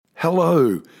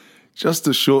Hello. Just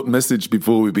a short message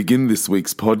before we begin this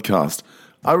week's podcast.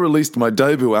 I released my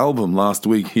debut album last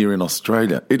week here in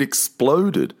Australia. It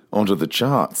exploded onto the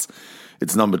charts.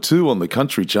 It's number 2 on the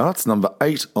country charts, number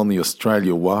 8 on the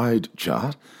Australia-wide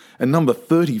chart, and number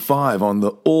 35 on the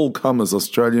All-Comers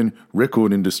Australian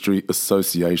Record Industry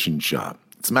Association chart.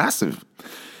 It's massive.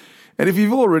 And if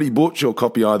you've already bought your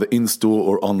copy either in-store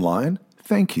or online,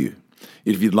 thank you.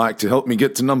 If you'd like to help me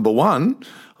get to number 1,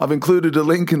 I've included a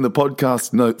link in the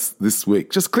podcast notes this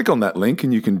week. Just click on that link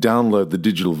and you can download the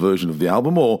digital version of the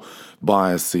album or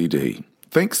buy a CD.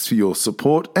 Thanks for your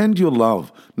support and your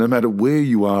love, no matter where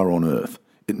you are on earth.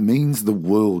 It means the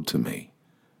world to me.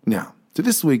 Now, to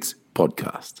this week's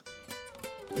podcast.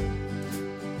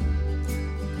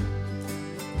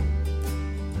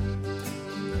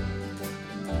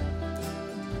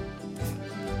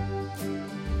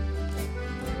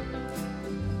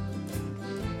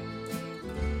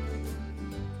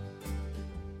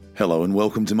 Hello and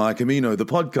welcome to My Camino, the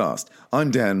podcast. I'm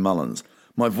Dan Mullins.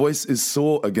 My voice is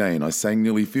sore again. I sang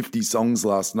nearly 50 songs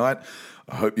last night.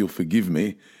 I hope you'll forgive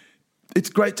me.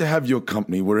 It's great to have your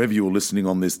company wherever you're listening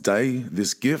on this day,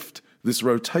 this gift, this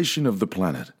rotation of the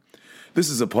planet. This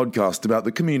is a podcast about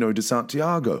the Camino de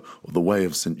Santiago, or the Way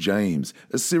of St. James,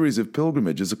 a series of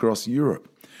pilgrimages across Europe.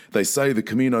 They say the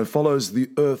Camino follows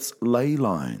the Earth's ley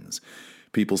lines.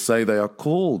 People say they are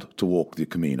called to walk the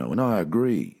Camino, and I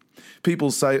agree.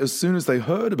 People say as soon as they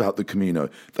heard about the Camino,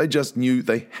 they just knew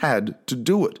they had to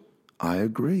do it. I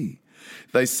agree.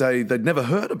 They say they'd never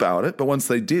heard about it, but once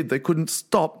they did, they couldn't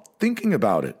stop thinking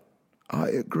about it. I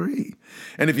agree.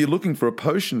 And if you're looking for a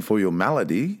potion for your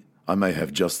malady, I may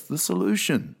have just the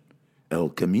solution. El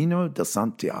Camino de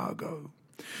Santiago.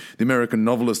 The American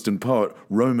novelist and poet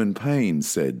Roman Paine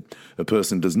said, "A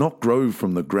person does not grow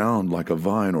from the ground like a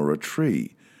vine or a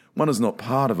tree. One is not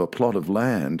part of a plot of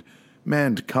land.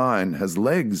 Mankind has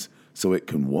legs so it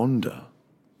can wander.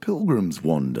 Pilgrims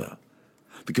wander."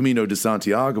 The Camino de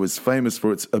Santiago is famous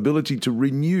for its ability to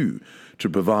renew, to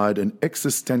provide an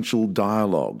existential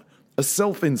dialogue, a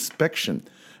self-inspection,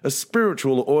 a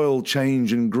spiritual oil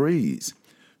change and grease.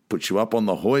 Put you up on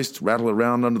the hoist, rattle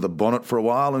around under the bonnet for a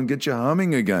while and get you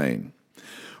humming again.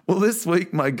 Well, this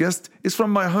week my guest is from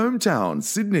my hometown,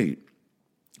 Sydney.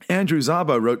 Andrew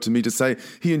Szabo wrote to me to say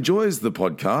he enjoys the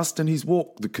podcast and he's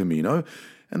walked the Camino,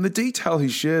 and the detail he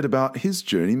shared about his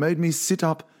journey made me sit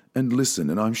up and listen,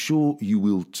 and I'm sure you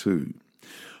will too.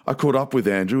 I caught up with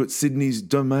Andrew at Sydney's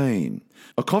Domain,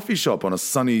 a coffee shop on a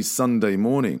sunny Sunday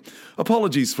morning.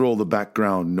 Apologies for all the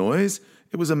background noise.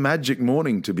 It was a magic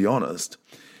morning, to be honest.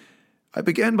 I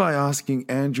began by asking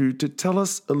Andrew to tell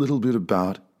us a little bit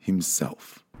about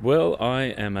himself. Well, I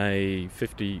am a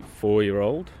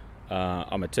 54-year-old.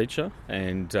 I'm a teacher,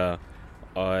 and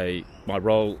my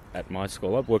role at my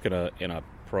school, I work in a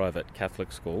private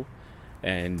Catholic school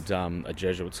and a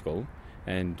Jesuit school,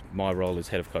 and my role is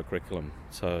head of co-curriculum.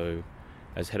 So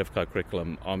as head of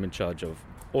co-curriculum, I'm in charge of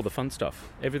all the fun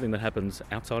stuff, everything that happens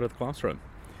outside of the classroom,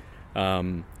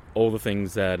 all the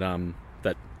things that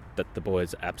the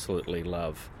boys absolutely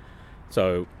love.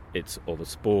 So it's all the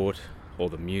sport, all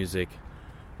the music,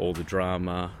 all the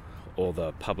drama, all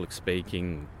the public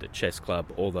speaking, the chess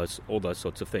club, all those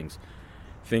sorts of things.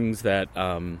 Things that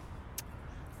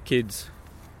kids,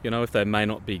 if they may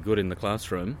not be good in the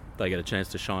classroom, they get a chance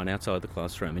to shine outside the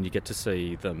classroom, and you get to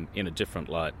see them in a different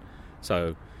light.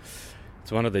 So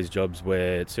it's one of these jobs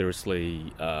where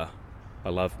seriously, I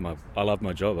love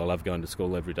my job. I love going to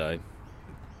school every day.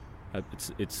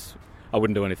 I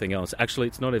wouldn't do anything else. Actually,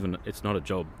 it's not a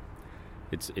job.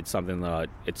 It's something that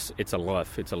it's a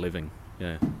life. It's a living.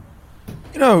 Yeah.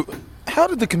 How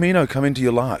did the Camino come into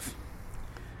your life?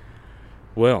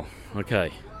 Well,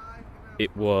 okay.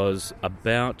 It was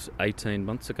about 18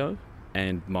 months ago,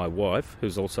 and my wife,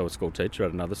 who's also a school teacher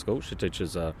at another school, she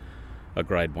teaches a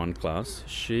grade 1 class,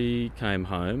 she came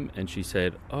home and she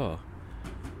said, "Oh,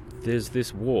 there's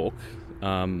this walk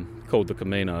called the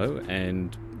Camino,"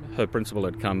 and her principal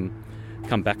had come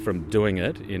back from doing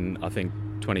it in, I think,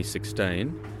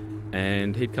 2016,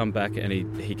 and he'd come back and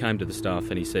he came to the staff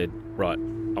and he said, "Right,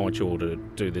 I want you all to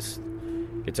do this.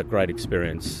 It's a great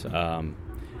experience."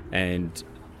 And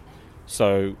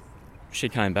so she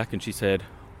came back and she said,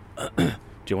 "Do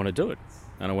you want to do it?"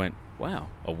 And I went, "Wow,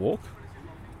 a walk?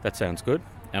 That sounds good."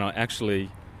 And I actually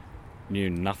knew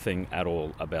nothing at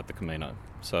all about the Camino.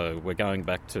 So we're going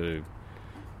back to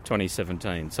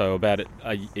 2017. So about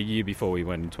a year before we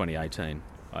went in 2018,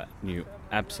 I knew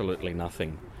absolutely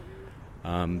nothing.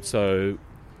 So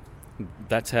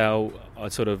that's how I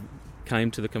sort of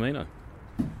came to the Camino.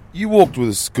 You walked with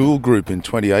a school group in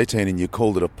 2018 and you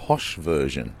called it a posh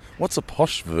version. What's a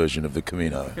posh version of the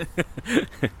Camino?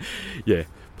 Yeah,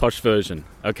 posh version.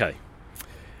 Okay.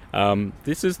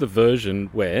 This is the version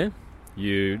where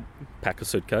you pack a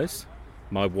suitcase.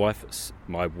 My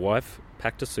wife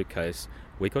packed a suitcase.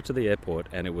 We got to the airport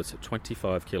and it was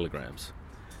 25 kilograms.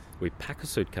 We pack a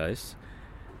suitcase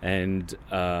and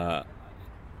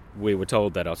we were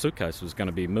told that our suitcase was going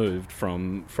to be moved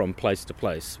from place to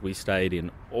place. We stayed in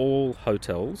all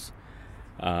hotels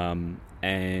and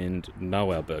no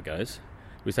albergos.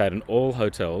 We stayed in all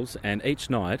hotels, and each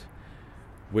night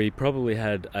we probably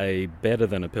had a better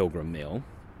than a pilgrim meal,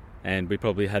 and we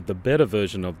probably had the better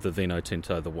version of the Vino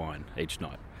Tinto, the wine, each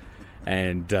night.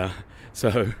 And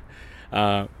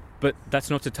but that's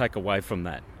not to take away from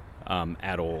that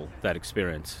at all, that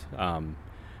experience,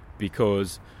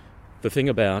 because the thing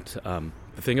about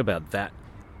that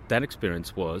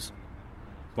experience was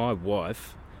my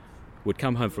wife would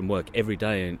come home from work every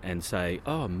day and say,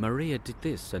 "Oh, Maria did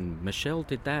this and Michelle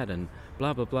did that and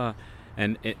blah blah blah,"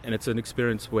 and it's an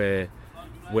experience where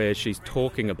she's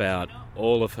talking about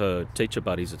all of her teacher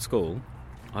buddies at school.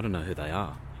 I don't know who they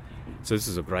are, so this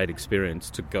is a great experience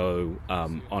to go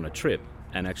on a trip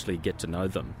and actually get to know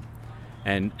them.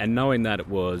 And knowing that it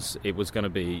was going to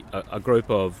be a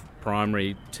group of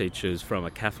primary teachers from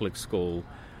a Catholic school,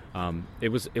 it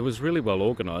was really well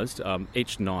organised.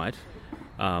 Each night,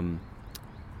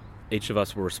 each of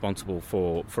us were responsible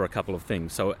for a couple of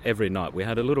things. So every night we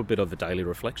had a little bit of a daily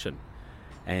reflection,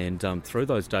 and through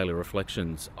those daily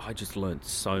reflections, I just learnt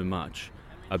so much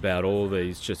about all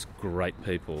these just great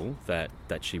people that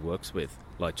she works with,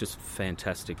 like just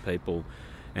fantastic people.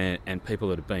 And people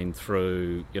that have been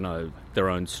through, their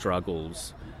own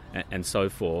struggles and so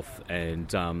forth, and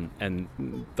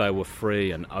they were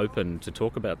free and open to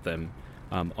talk about them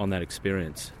on that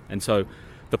experience. And so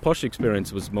the posh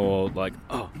experience was more like,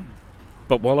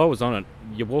 but while I was on it,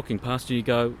 you're walking past and you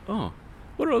go,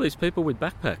 what are all these people with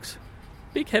backpacks,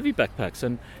 big heavy backpacks,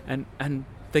 and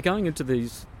they're going into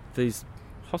these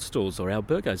hostels or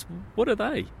albergos. What are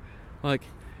they like?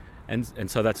 And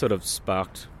so that sort of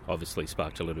obviously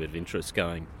sparked a little bit of interest,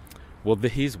 going, well,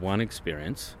 here's one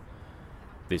experience,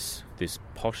 this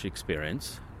posh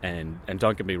experience, and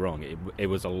don't get me wrong, it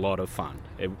was a lot of fun.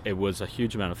 It was a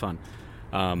huge amount of fun.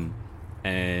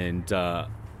 I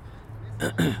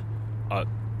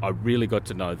really got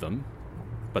to know them,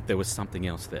 but there was something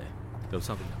else there. There was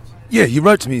something else. Yeah, you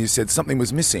wrote to me, you said something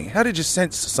was missing. How did you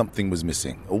sense something was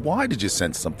missing? Or why did you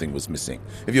sense something was missing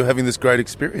if you're having this great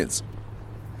experience?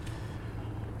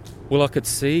 Well, I could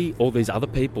see all these other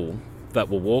people that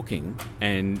were walking,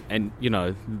 and a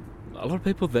lot of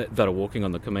people that are walking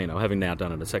on the Camino, having now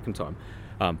done it a second time,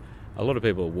 a lot of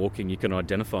people are walking. You can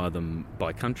identify them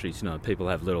by countries. People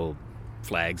have little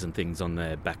flags and things on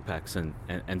their backpacks and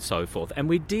so forth. And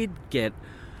we did get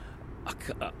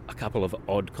a couple of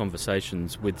odd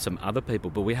conversations with some other people,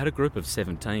 but we had a group of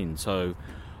 17, so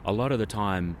a lot of the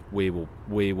time we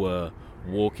were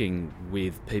walking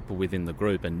with people within the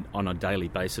group, and on a daily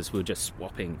basis we were just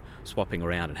swapping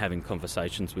around and having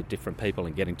conversations with different people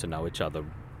and getting to know each other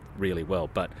really well.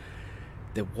 But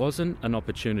there wasn't an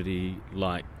opportunity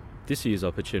like this year's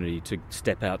opportunity to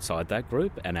step outside that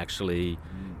group and actually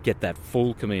get that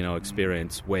full Camino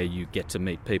experience where you get to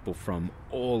meet people from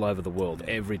all over the world,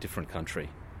 every different country.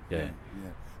 Yeah.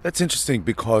 That's interesting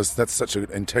because that's such an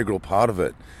integral part of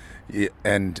it. Yeah,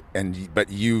 but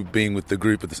you being with the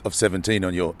group of 17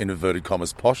 on your inverted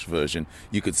commas posh version,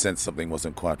 you could sense something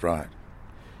wasn't quite right.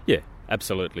 Yeah,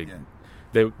 absolutely.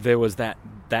 Yeah. There was that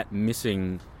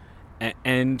missing,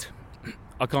 and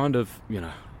I kind of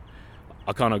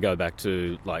go back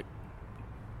to like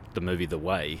the movie The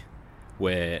Way,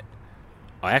 where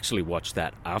I actually watched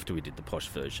that after we did the posh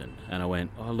version, and I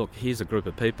went, oh look, here's a group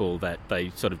of people that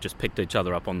they sort of just picked each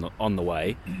other up on the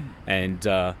way, and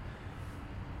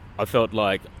I felt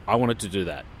like I wanted to do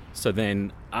that. So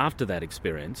then after that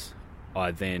experience, I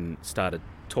then started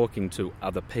talking to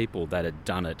other people that had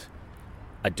done it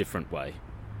a different way.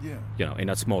 Yeah. In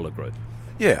a smaller group.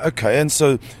 Yeah, okay. And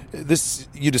so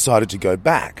you decided to go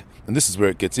back, and this is where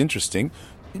it gets interesting.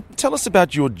 Tell us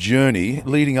about your journey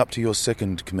leading up to your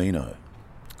second Camino.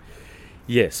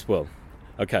 Yes, well,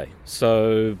 okay.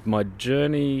 So my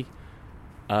journey,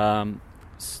 the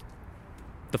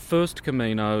first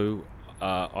Camino,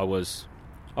 I've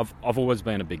always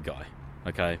been a big guy,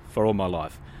 okay, for all my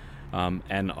life,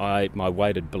 and my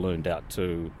weight had ballooned out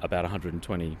to about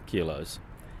 120 kilos,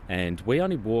 and we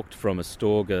only walked from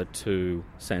Astorga to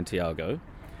Santiago,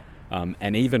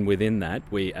 and even within that,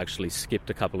 we actually skipped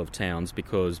a couple of towns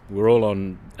because we're all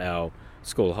on our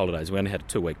school holidays. We only had a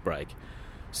 2-week break,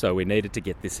 So we needed to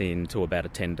get this in to about a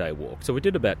 10-day walk. So we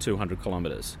did about 200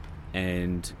 kilometres.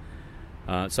 And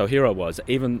so here I was.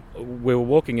 Even we were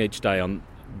walking each day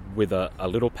with a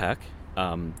little pack,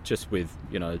 just with,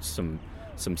 some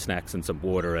snacks and some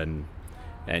water and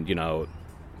a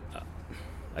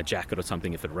jacket or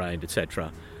something if it rained,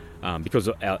 etc. Because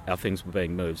our things were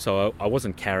being moved. So I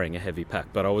wasn't carrying a heavy pack,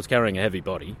 but I was carrying a heavy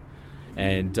body.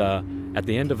 And at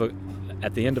the end of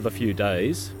a few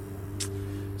days,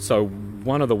 so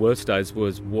one of the worst days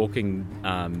was walking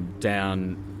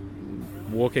down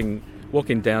to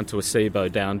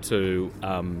Acebo, down to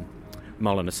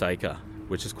Molinaseka,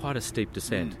 which is quite a steep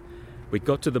descent. We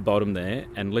got to the bottom there,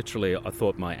 and literally I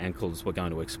thought my ankles were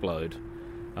going to explode.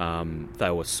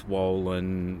 They were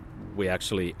swollen. We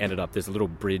actually ended up, there's a little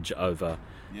bridge over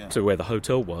to where the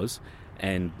hotel was,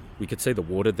 and we could see the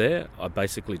water there. I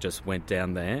basically just went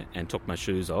down there and took my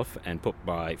shoes off and put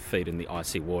my feet in the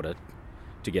icy water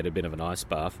to get a bit of an ice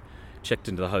bath, checked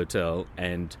into the hotel,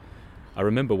 and I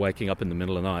remember waking up in the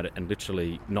middle of the night and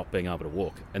literally not being able to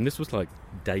walk. And this was like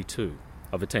day 2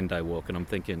 of a 10-day walk, and I'm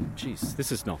thinking, geez,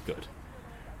 this is not good.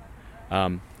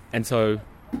 And so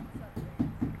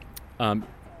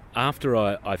after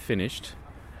I finished,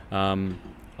 I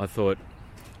thought,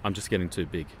 I'm just getting too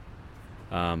big.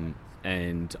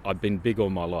 And I've been big all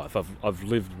my life. I've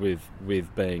lived with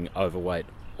being overweight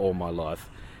all my life,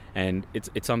 and it's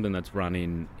something that's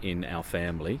run in our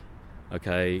family,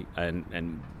 okay?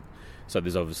 And so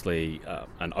there's obviously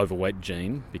an overweight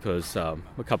gene, because a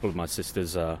couple of my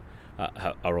sisters are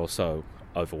also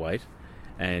overweight,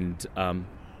 and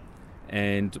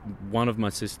one of my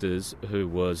sisters, who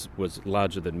was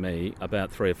larger than me, about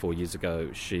 3 or 4 years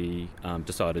ago, she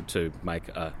decided to make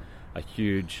a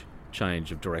huge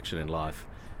change of direction in life,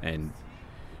 and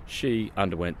she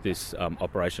underwent this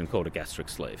operation called a gastric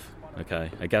sleeve.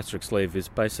 Okay, a gastric sleeve is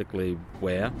basically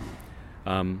where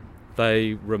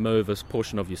they remove a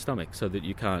portion of your stomach so that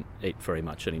you can't eat very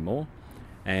much anymore.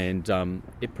 And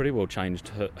it pretty well changed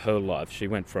her life. She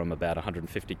went from about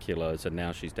 150 kilos, and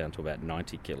now she's down to about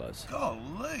 90 kilos.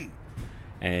 Golly!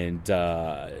 And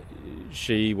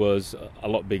she was a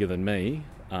lot bigger than me,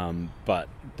 but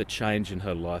the change in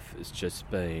her life has just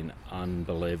been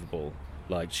unbelievable.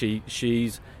 Like,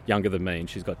 she's younger than me, and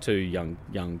she's got 2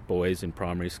 young boys in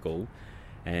primary school,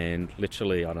 and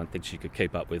literally I don't think she could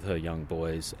keep up with her young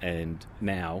boys, and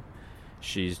now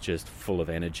she's just full of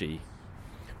energy.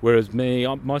 Whereas me,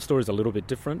 my story's a little bit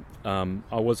different.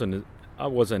 I wasn't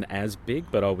as big,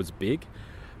 but I was big.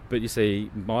 But you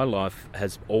see, my life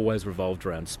has always revolved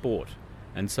around sport,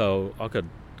 and so I could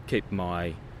keep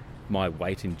my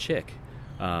weight in check.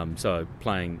 So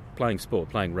playing sport,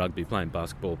 playing rugby, playing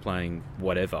basketball, playing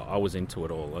whatever, I was into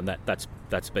it all, and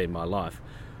that's been my life.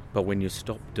 But when you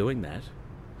stop doing that,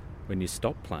 when you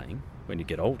stop playing, when you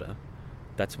get older,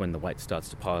 that's when the weight starts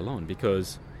to pile on,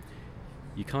 because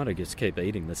you kind of just keep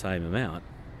eating the same amount,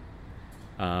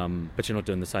 but you're not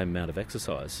doing the same amount of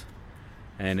exercise.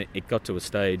 And it got to a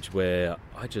stage where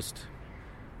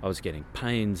I was getting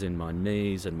pains in my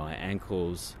knees and my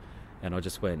ankles, and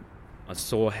I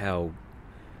saw how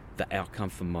the outcome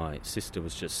for my sister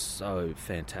was just so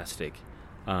fantastic,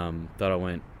 that I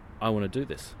went, I want to do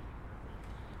this.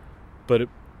 But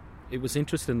it was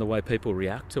interesting the way people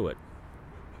react to it,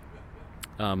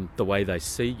 the way they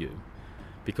see you.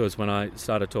 Because when I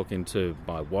started talking to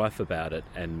my wife about it,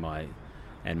 and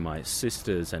my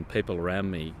sisters and people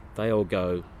around me, they all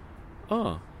go,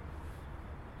 "Oh,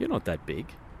 you're not that big."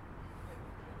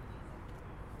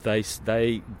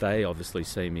 They obviously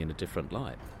see me in a different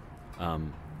light,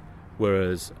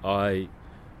 whereas I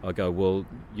go, "Well,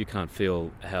 you can't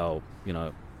feel how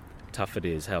tough it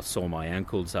is, how sore my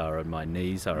ankles are and my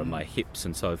knees are and my hips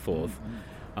and so forth,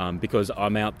 because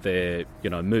I'm out there,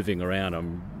 moving around.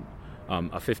 I'm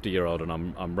a 50-year-old,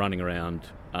 and I'm running around,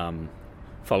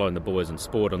 following the boys in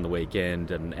sport on the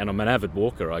weekend, and I'm an avid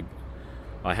walker.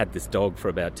 I had this dog for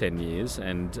about 10 years,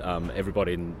 and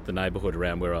everybody in the neighbourhood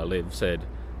around where I live said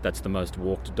that's the most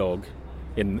walked dog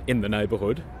in the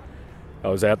neighbourhood. I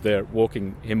was out there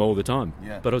walking him all the time.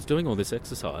 Yeah. But I was doing all this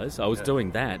exercise. I was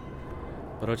doing that,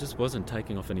 but I just wasn't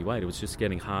taking off any weight. It was just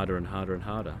getting harder and harder and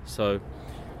harder. So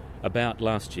about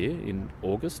last year in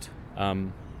August,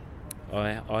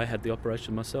 I had the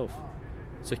operation myself.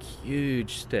 It's a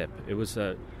huge step. It was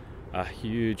a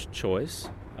huge choice.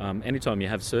 Anytime you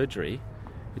have surgery,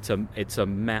 it's a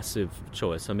massive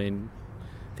choice. I mean,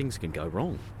 things can go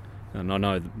wrong. And I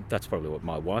know that's probably what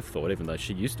my wife thought, even though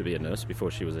she used to be a nurse before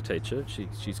she was a teacher.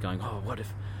 She's going, oh,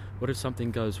 what if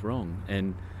something goes wrong?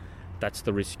 And that's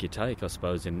the risk you take, I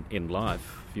suppose, in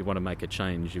life. If you want to make a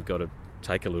change, you've got to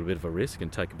take a little bit of a risk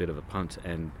and take a bit of a punt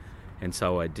and And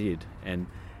so I did. And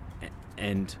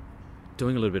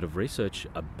doing a little bit of research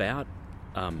about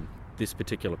this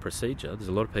particular procedure, there's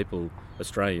a lot of people,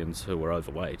 Australians, who are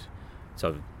overweight.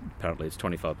 So apparently it's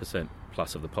 25%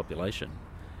 plus of the population.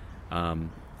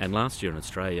 And last year in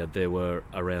Australia, there were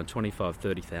around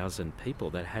 30,000 people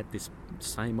that had this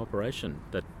same operation,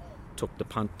 that took the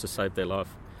punt to save their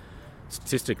life.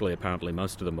 Statistically, apparently,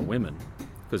 most of them are women,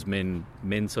 because men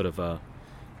sort of are,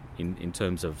 in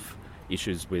terms of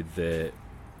issues with their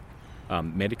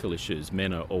medical issues,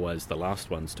 men are always the last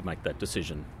ones to make that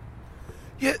decision.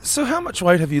 Yeah, so how much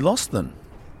weight have you lost then?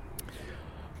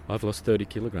 I've lost 30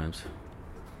 kilograms.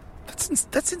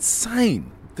 That's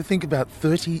insane to think about,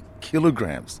 30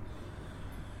 kilograms.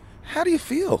 How do you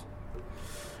feel?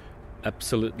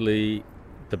 Absolutely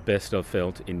the best I've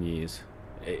felt in years.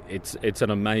 It's an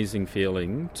amazing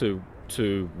feeling to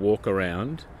walk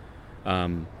around,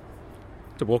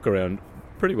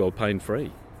 pretty well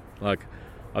pain-free. Like,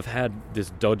 I've had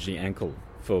this dodgy ankle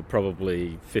for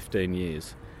probably 15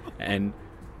 years, and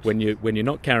when you're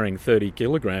not carrying 30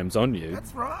 kilograms on you,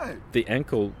 that's right. The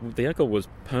ankle was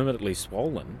permanently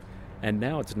swollen, and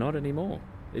now it's not anymore.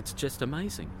 It's just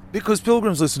amazing. Because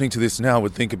pilgrims listening to this now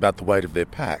would think about the weight of their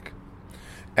pack,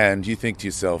 and you think to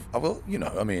yourself, oh, well,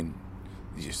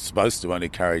 you're supposed to only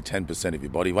carry 10% of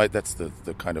your body weight. That's the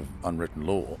kind of unwritten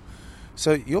law.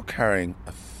 So you're carrying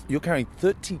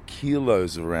 30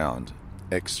 kilos around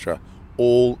extra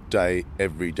all day,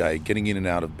 every day, getting in and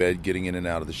out of bed, getting in and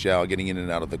out of the shower, getting in and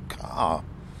out of the car.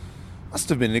 Must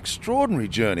have been an extraordinary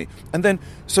journey. And then,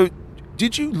 so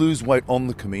did you lose weight on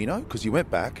the Camino? Because you went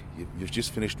back, you've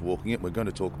just finished walking it. We're going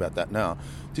to talk about that now.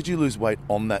 Did you lose weight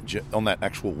on that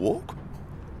actual walk?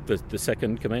 The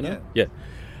second Camino? Yeah.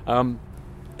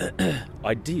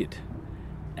 I did,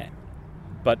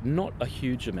 but not a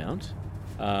huge amount.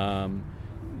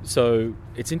 So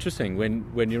it's interesting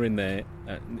when you're in there,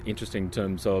 interesting in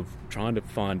terms of trying to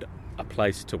find a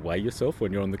place to weigh yourself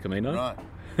when you're on the Camino. Right.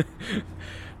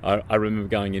 I remember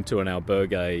going into an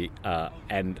albergue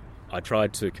and I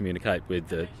tried to communicate with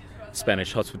the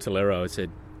Spanish hospitalero. I said,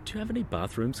 "Do you have any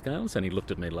bathroom scales?" And he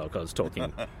looked at me like I was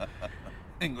talking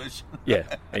English. Yeah,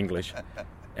 English.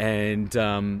 And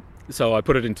so I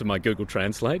put it into my Google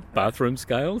Translate, bathroom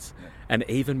scales. Yeah. And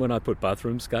even when I put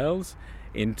bathroom scales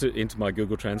into my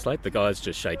Google Translate, the guy's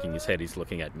just shaking his head. He's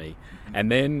looking at me.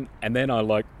 Mm-hmm. And then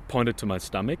I pointed to my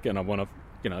stomach and I want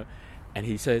to, and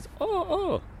he says,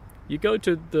 oh, you go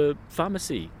to the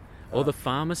pharmacy. All the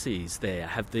pharmacies there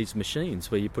have these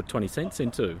machines where you put 20 cents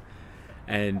into,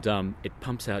 and it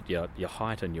pumps out your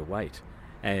height and your weight.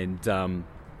 And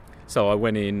so I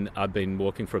went in. I'd been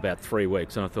walking for about 3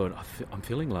 weeks, and I thought, I'm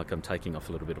feeling like I'm taking off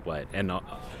a little bit of weight. And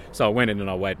so I went in and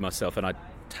I weighed myself, and I'd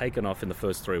taken off in the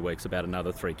first 3 weeks about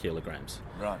another 3 kilograms.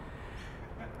 Right.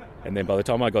 And then by the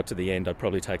time I got to the end, I'd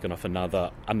probably taken off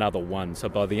another 1. So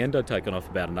by the end, I'd taken off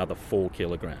about another 4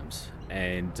 kilograms.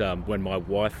 And when my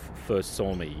wife first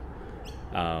saw me,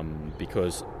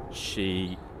 because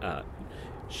she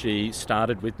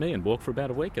started with me and walked for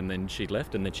about a week, and then she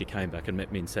left, and then she came back and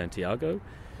met me in Santiago.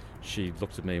 She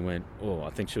looked at me and went,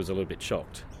 I think she was a little bit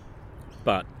shocked.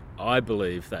 But I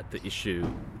believe that the issue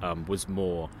was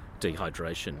more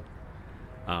dehydration,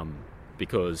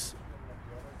 because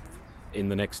in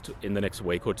the next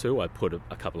week or two, I put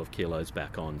a couple of kilos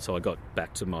back on. So I got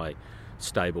back to my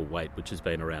stable weight, which has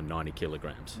been around 90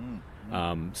 kilograms.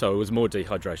 So it was more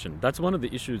dehydration. That's one of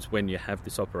the issues when you have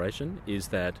this operation, is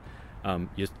that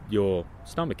your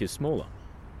stomach is smaller.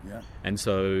 Yeah. And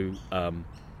so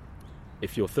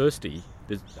if you're thirsty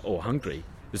or hungry,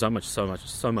 there's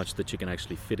so much that you can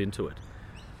actually fit into it.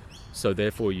 So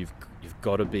therefore, you've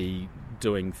got to be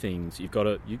doing things. You've got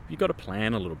to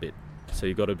plan a little bit. So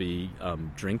you've got to be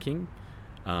drinking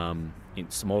in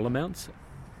small amounts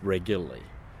regularly.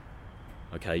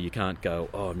 Okay, you can't go,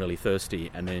 I'm really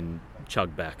thirsty, and then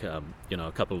chug back, a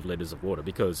couple of litres of water,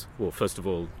 because, well, first of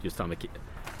all, your stomach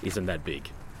isn't that big.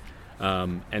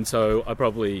 And so I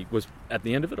probably was, at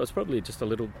the end of it, I was probably just a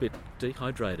little bit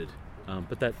dehydrated.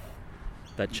 But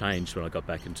that changed when I got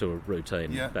back into a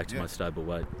routine, back to my stable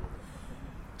weight.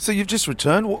 So you've just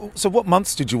returned. So what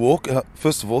months did you walk?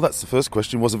 First of all, that's the first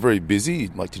question. Was it very busy?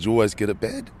 Did you always get a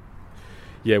bed?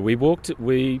 Yeah, we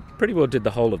pretty well did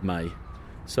the whole of May.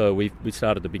 So we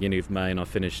started at the beginning of May and I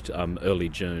finished early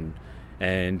June.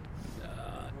 And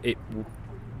it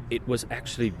was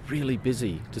actually really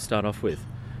busy to start off with.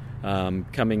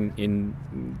 Coming in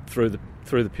through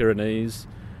the Pyrenees.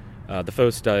 The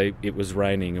first day it was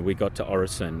raining and we got to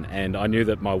Orison, and I knew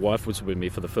that my wife was with me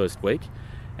for the first week,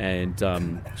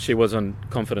 and she wasn't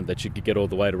confident that she could get all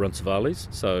the way to Roncesvalles,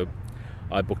 so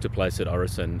I booked a place at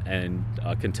Orison, and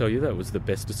I can tell you that was the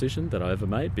best decision that I ever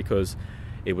made, because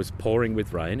it was pouring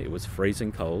with rain, it was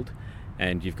freezing cold,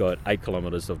 and you've got 8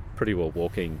 kilometres of pretty well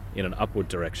walking in an upward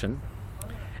direction.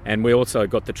 And we also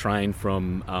got the train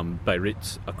from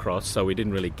Biarritz across, so we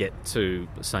didn't really get to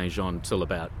Saint-Jean till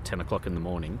about 10 o'clock in the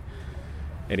morning.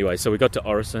 Anyway, so we got to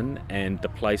Orison, and the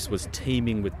place was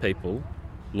teeming with people,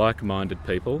 like-minded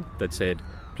people, that said,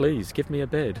 please, give me a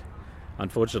bed.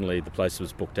 Unfortunately, the place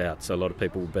was booked out, so a lot of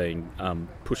people were being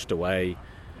pushed away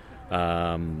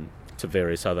to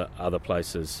various other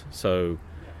places. So,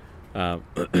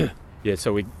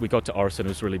 so we got to Orison, it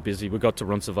was really busy. We got to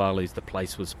Roncesvalles, the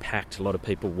place was packed. A lot of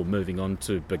people were moving on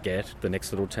to Baguette, the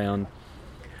next little town.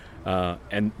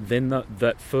 And then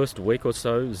that first week or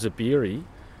so, Zbiri,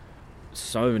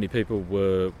 so many people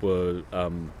were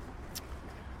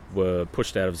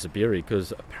pushed out of Zbiri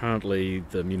because apparently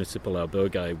the municipal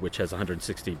albergue, which has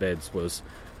 160 beds, was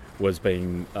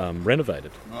being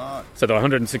renovated. Right. So there were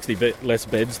 160 less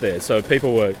beds there. So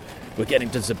people were getting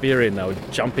to Zbiri and they were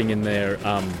jumping in there,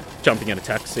 jumping in a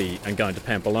taxi and going to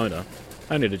Pamplona,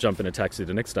 only to jump in a taxi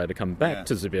the next day to come back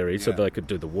to Zbiri so they could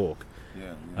do the walk.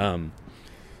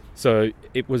 So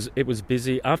it was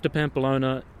busy. After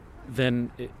Pamplona,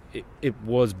 then it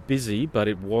was busy, but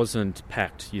it wasn't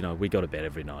packed. You know, we got to bed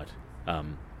every night.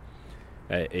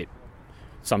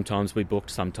 Sometimes we booked,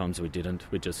 sometimes we didn't.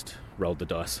 We just rolled the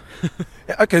dice.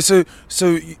 Okay, so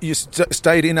you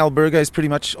stayed in albergues pretty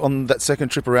much on that second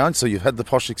trip around. So you had the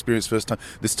posh experience first time.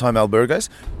 This time albergues.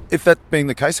 If that being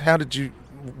the case,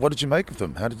 what did you make of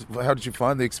them? How did you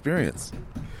find the experience?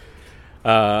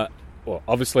 Well,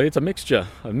 obviously it's a mixture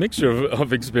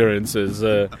of experiences.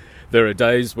 There are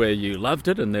days where you loved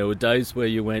it, and there were days where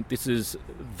you went, this is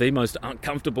the most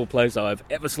uncomfortable place I've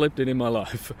ever slept in my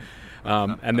life.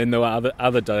 And then there were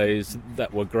other days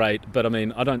that were great. But I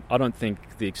mean, I don't think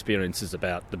the experience is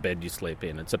about the bed you sleep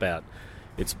in.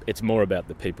 It's more about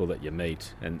the people that you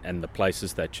meet and the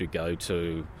places that you go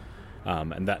to,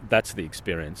 and that's the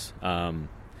experience. And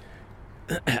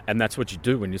that's what you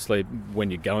do when you sleep,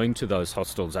 when you're going to those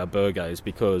hostels, albergues,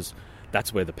 because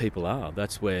that's where the people are.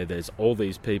 That's where there's all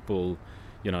these people.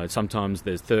 You know, sometimes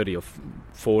there's 30 or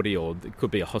 40, or it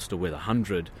could be a hostel with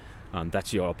 100.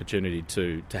 That's your opportunity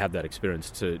to have that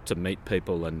experience, to meet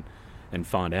people and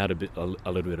find out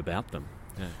a little bit about them.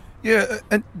 Yeah,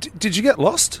 and did you get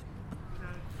lost?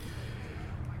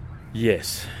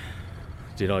 Yes.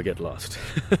 Did I get lost?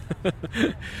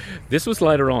 This was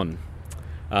later on.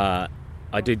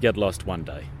 I did get lost one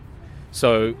day.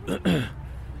 So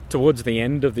towards the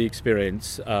end of the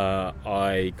experience,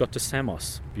 I got to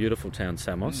Samos, beautiful town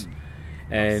Samos,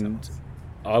 and Samos.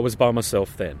 I was by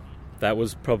myself then. That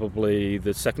was probably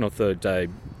the second or third day.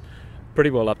 Pretty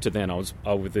well up to then, I was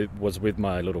with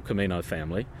my little Camino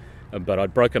family, but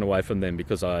I'd broken away from them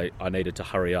because I needed to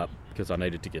hurry up because I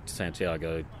needed to get to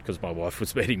Santiago because my wife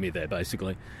was meeting me there,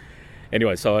 basically.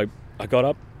 Anyway, so I got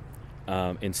up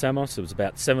in Samos. It was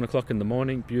about 7 o'clock in the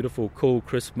morning, beautiful, cool,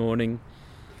 crisp morning,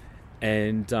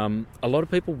 and a lot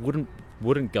of people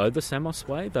wouldn't go the Samos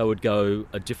way. They would go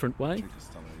a different way.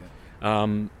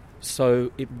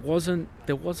 So there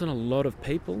wasn't a lot of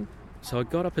people. So I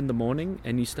got up in the morning,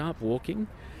 and you start walking,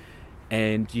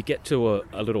 and you get to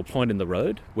a little point in the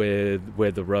road where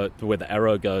the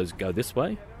arrow goes, go this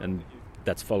way, and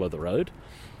that's follow the road,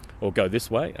 or go this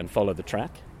way and follow the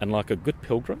track. And like a good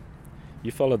pilgrim,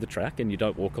 you follow the track and you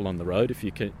don't walk along the road if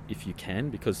you can,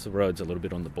 because the road's a little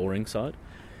bit on the boring side.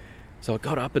 So I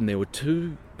got up, and there were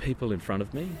 2 people in front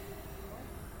of me.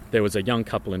 There was a young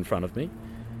couple in front of me,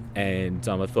 and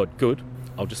I thought, good,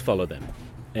 I'll just follow them.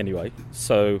 Anyway,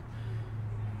 so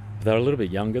they're a little bit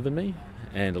younger than me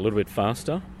and a little bit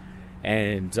faster,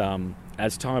 and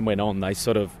as time went on, they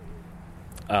sort of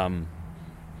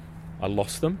I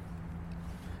lost them.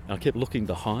 I kept looking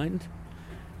behind,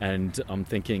 and I'm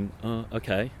thinking, oh,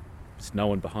 okay, there's no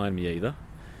one behind me either.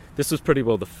 This was pretty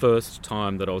well the first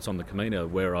time that I was on the Camino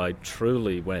where I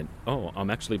truly went, oh, I'm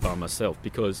actually by myself,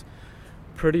 because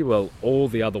pretty well all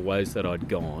the other ways that I'd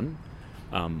gone,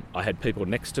 I had people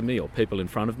next to me, or people in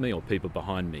front of me, or people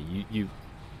behind me.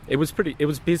 It was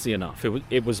busy enough.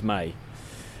 It was May.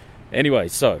 Anyway,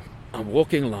 so I'm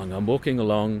walking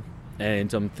along,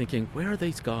 and I'm thinking, where are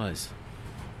these guys?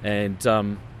 And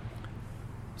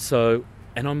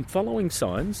and I'm following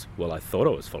signs. Well, I thought I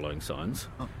was following signs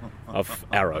of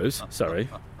arrows. Sorry.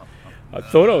 I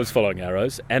thought I was following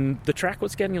arrows, and the track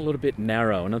was getting a little bit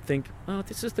narrow, and I think, oh,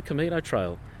 this is the Camino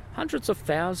Trail. Hundreds of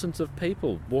thousands of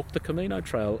people walk the Camino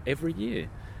Trail every year.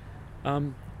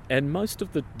 And most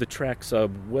of the tracks are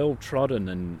well trodden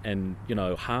and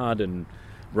hard and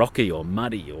rocky or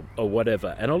muddy or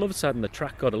whatever. And all of a sudden the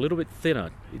track got a little bit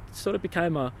thinner. It sort of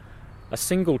became a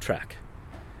single track.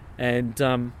 And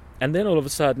then all of a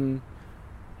sudden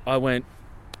I went,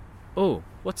 oh,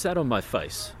 what's that on my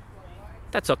face?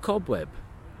 That's a cobweb.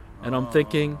 And I'm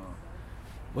thinking,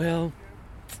 well,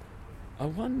 I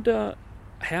wonder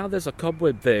how there's a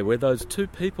cobweb there where those two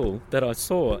people that I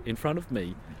saw in front of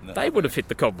me, they would have hit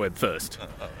the cobweb first.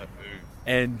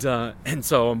 And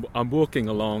so I'm walking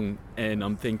along and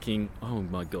I'm thinking, oh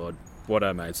my God, what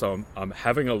I made. So I'm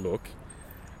having a look,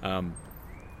 and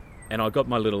I've got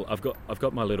my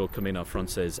little Camino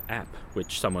Frances app,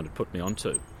 which someone had put me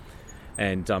onto,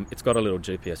 and it's got a little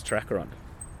GPS tracker on it,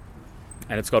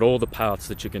 and it's got all the paths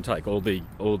that you can take, all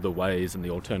the ways and the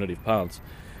alternative paths.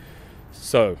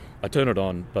 So I turn it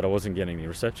on, but I wasn't getting any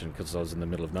reception because I was in the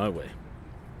middle of nowhere.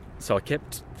 So I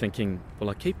kept thinking, will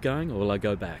I keep going or will I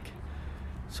go back?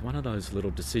 It's one of those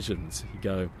little decisions. You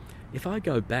go, if I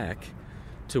go back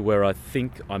to where I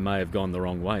think I may have gone the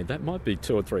wrong way, that might be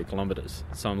 2 or 3 kilometres.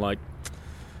 So I'm like,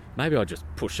 maybe I'll just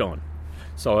push on.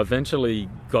 So I eventually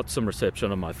got some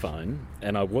reception on my phone,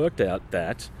 and I worked out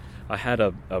that I had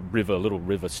a little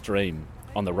river stream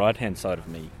on the right-hand side of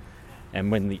me. And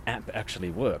when the app actually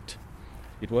worked,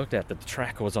 it worked out that the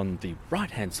track was on the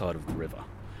right-hand side of the river.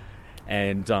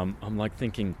 And I'm like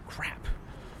thinking, crap,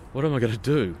 what am I going to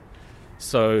do?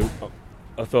 So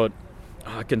I thought,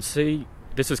 I can see,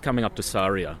 this is coming up to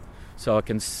Saria, so I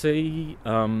can see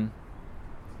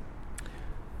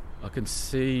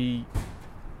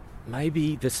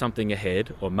maybe there's something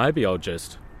ahead, or maybe I'll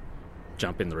just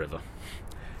jump in the river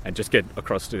and just get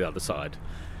across to the other side.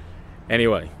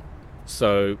 Anyway,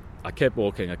 so I kept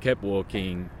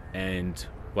walking, and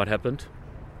what happened?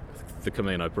 The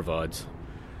Camino provides.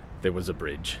 There was a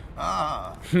bridge.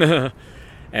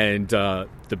 And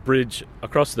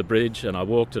across the bridge, and I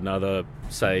walked another,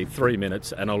 say, 3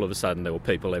 minutes, and all of a sudden there were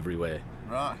people everywhere.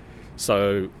 Right.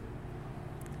 So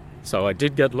I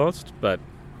did get lost, but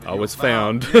I was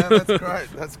found. Yeah, that's great.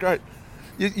 That's great.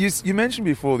 You mentioned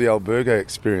before the albergue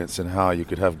experience and how you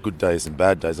could have good days and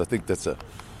bad days. I think that's a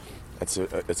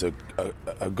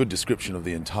good description of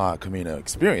the entire Camino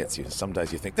experience. Some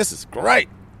days you think, this is great.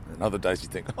 And other days you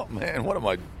think, oh man, what am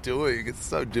I doing? It's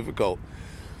so difficult.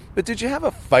 But did you have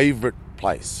a favourite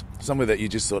place? Somewhere that you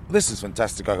just thought, this is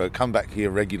fantastic, I could come back here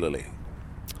regularly?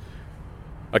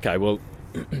 Okay, well,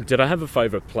 did I have a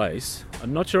favourite place?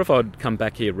 I'm not sure if I'd come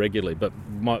back here regularly, but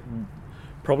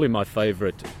probably my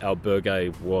favourite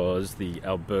albergue was the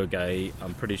albergue,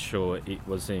 I'm pretty sure it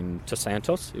was in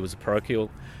Tosantos. It was a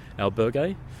parochial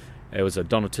albergue. It was a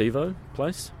Donativo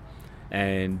place.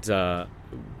 And I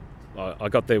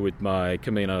got there with my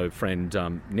Camino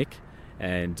friend Nick,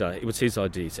 and it was his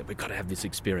idea. He said, we've got to have this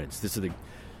experience. This is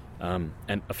and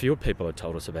a few people had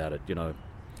told us about it. You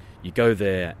go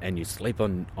there and you sleep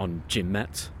on gym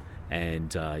mats,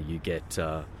 and you get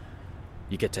to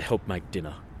help make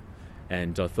dinner.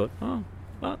 And I thought, oh,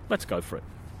 well, let's go for it.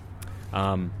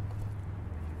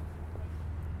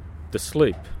 The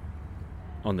sleep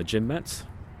on the gym mats,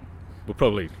 we'll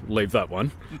probably leave that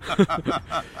one.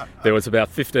 There was about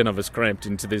 15 of us cramped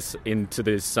into this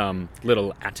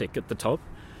little attic at the top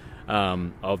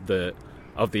of the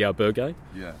albergue.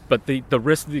 Yeah. But the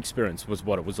rest of the experience was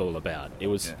what it was all about. It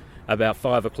was about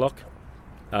 5 o'clock.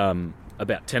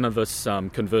 About 10 of us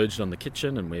converged on the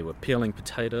kitchen, and we were peeling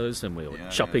potatoes, and we were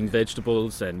chopping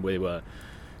vegetables, and we were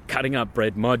cutting up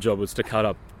bread. My job was to cut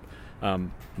up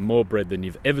more bread than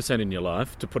you've ever seen in your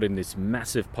life, to put in this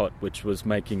massive pot which was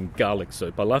making garlic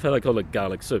soup. I love how they call it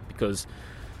garlic soup, because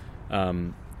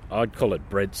I'd call it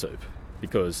bread soup,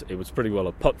 because it was pretty well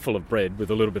a pot full of bread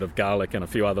with a little bit of garlic and a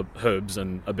few other herbs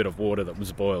and a bit of water that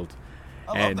was boiled.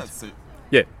 I love that soup.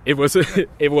 Yeah, it was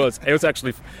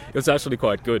actually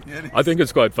quite good. Yeah, I think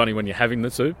it's quite funny when you're having the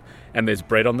soup and there's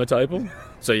bread on the table.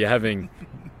 So you're having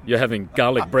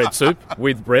garlic bread soup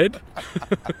with bread.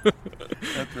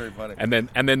 That's very funny. And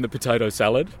then the potato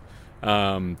salad,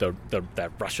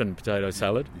 that Russian potato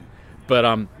salad.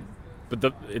 But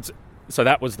so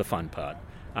that was the fun part.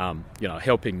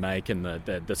 Helping make, and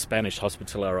the Spanish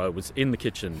hospitalero was in the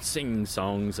kitchen singing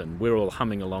songs, and we're all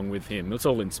humming along with him. It's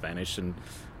all in Spanish, and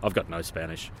I've got no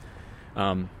Spanish.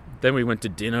 Then we went to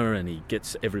dinner, and he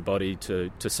gets everybody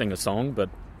to sing a song, but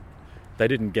they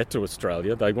didn't get to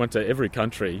Australia. They went to every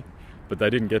country, but they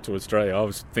didn't get to Australia. I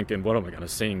was thinking, what am I going to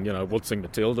sing? Waltzing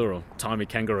Matilda or Tie Me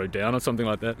Kangaroo Down or something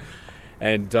like that.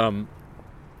 And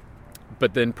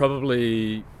but then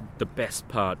probably the best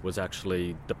part was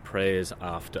actually the prayers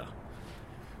after.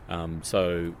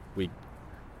 So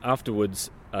afterwards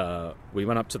we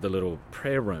went up to the little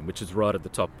prayer room, which is right at the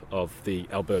top of the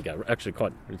albergue. Actually,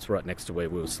 it's right next to where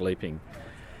we were sleeping.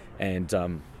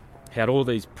 and had all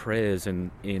these prayers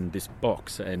in this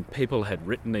box, and people had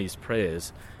written these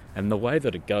prayers, and the way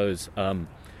that it goes,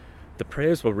 the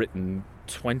prayers were written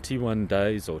 21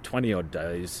 days or 20 odd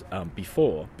days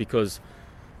before, because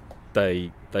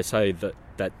they say that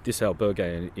this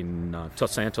albergue in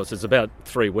Tos Santos is about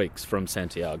 3 weeks from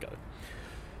Santiago.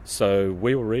 So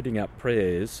we were reading out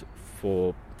prayers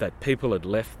for that people had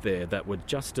left there that were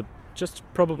just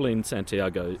probably in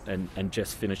Santiago and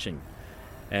just finishing.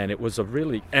 And it was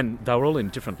and they were all in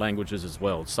different languages as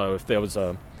well. So if there was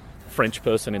a French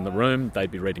person in the room, they'd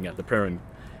be reading out the prayer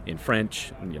in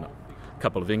French, and, a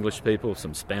couple of English people,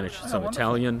 some Spanish, some wonderful.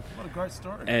 Italian. What a great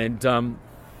story. And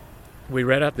we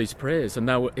read out these prayers, and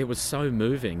it was so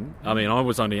moving. I mean, I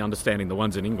was only understanding the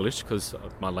ones in English because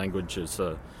my language is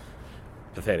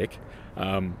pathetic.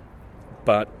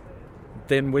 But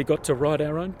then we got to write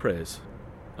our own prayers.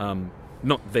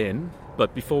 Not then,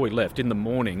 but before we left, in the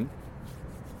morning,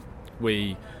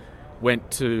 we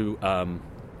went to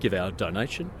give our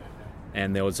donation,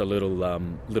 and there was a little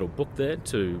book there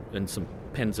and some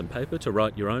pens and paper to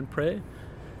write your own prayer.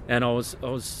 And I was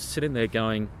sitting there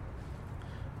going,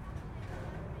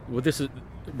 well, this is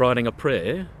writing a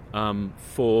prayer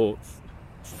to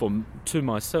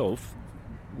myself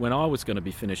when I was going to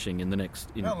be finishing in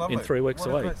 3 weeks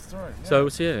away. Great story. Yeah. So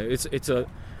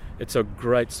it's a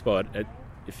great spot.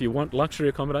 If you want luxury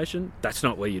accommodation, that's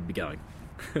not where you'd be going.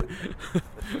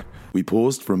 We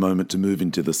paused for a moment to move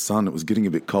into the sun. It was getting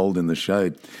a bit cold in the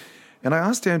shade. And I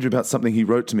asked Andrew about something he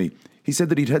wrote to me. He said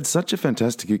that he'd had such a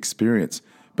fantastic experience,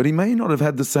 but he may not have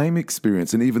had the same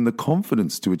experience and even the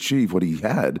confidence to achieve what he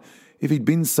had if he'd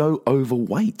been so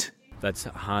overweight. That's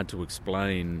hard to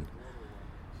explain.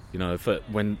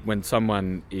 When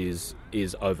someone is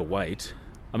overweight,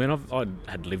 I mean, I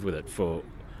had lived with it for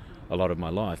a lot of my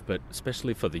life, but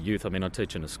especially for the youth. I mean, I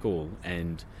teach in a school,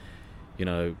 and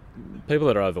people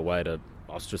that are overweight are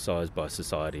ostracised by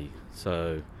society.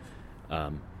 So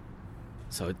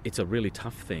it's a really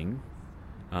tough thing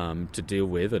to deal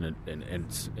with, and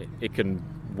it can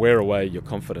wear away your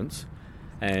confidence.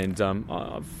 And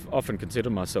I've often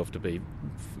considered myself to be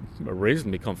a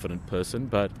reasonably confident person,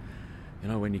 but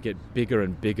when you get bigger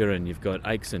and bigger, and you've got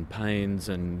aches and pains,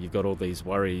 and you've got all these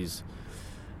worries,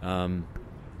 I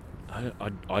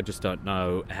just don't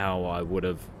know how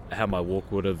my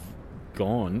walk would have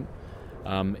gone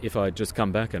if I had just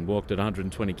come back and walked at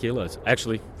 120 kilos.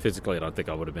 Actually, physically, I don't think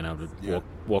I would have been able to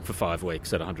walk for 5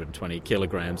 weeks at 120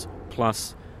 kilograms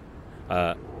plus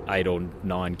 8 or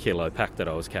 9 kilo pack that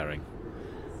I was carrying.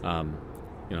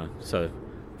 So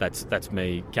that's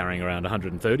me carrying around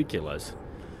 130 kilos.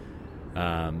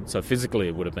 So physically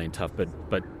it would have been tough,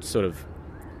 but sort of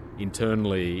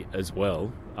internally as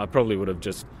well, I probably would have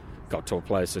just got to a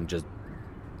place and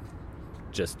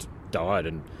just died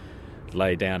and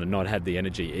lay down and not had the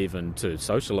energy even to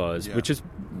socialise, which is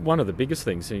one of the biggest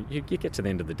things. So you get to the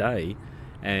end of the day,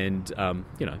 and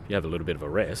you have a little bit of a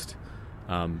rest,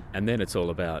 and then it's all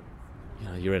about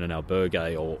you're in an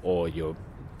albergue or you're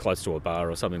close to a bar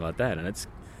or something like that, and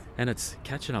it's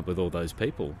catching up with all those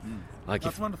people.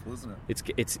 That's wonderful, isn't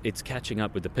it? It's catching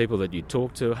up with the people that you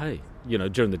talk to. Hey,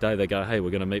 during the day they go, hey,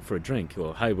 we're going to meet for a drink,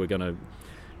 or hey, we're going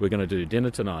to do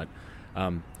dinner tonight.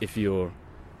 If you're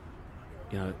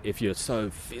so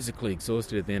physically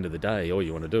exhausted at the end of the day, all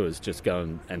you want to do is just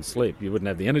go and sleep. You wouldn't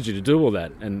have the energy to do all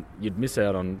that, and you'd miss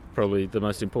out on probably the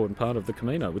most important part of the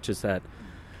Camino, which is that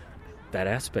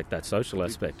aspect, that social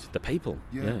aspect, the people.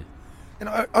 Yeah. And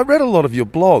I read a lot of your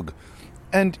blog,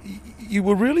 and you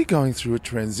were really going through a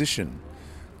transition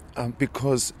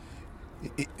because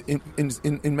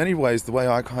in many ways, the way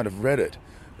I kind of read it,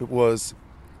 it was,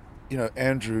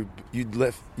 Andrew,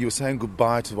 you were saying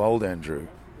goodbye to old Andrew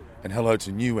and hello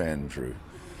to new Andrew.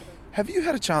 Have you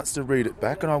had a chance to read it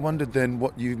back? And I wondered then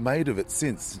what you made of it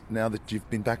since, now that you've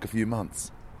been back a few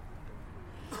months.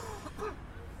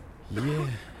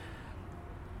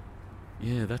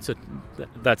 Yeah, that's an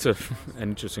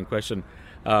interesting question.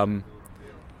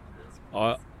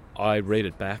 I read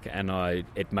it back, and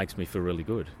it makes me feel really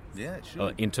good. Yeah, it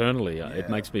should. Internally, it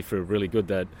makes me feel really good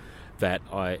that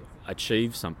I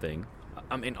achieved something.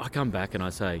 I mean, I come back and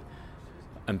I say,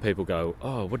 and people go,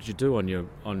 "Oh, what did you do on your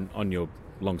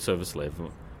long service leave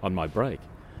on my break?"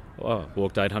 Oh,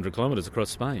 walked 800 kilometres across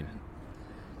Spain.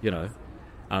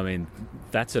 I mean,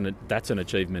 that's an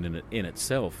achievement in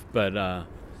itself. But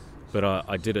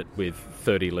I did it with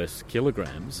 30 less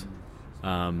kilograms,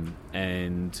 and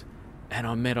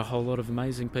I met a whole lot of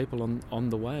amazing people on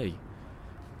the way.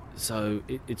 So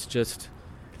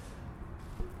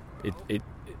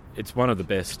it's one of the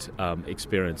best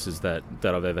experiences that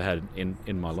I've ever had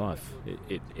in my life.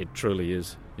 It truly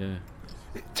is, yeah.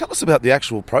 Tell us about the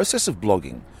actual process of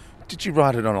blogging. Did you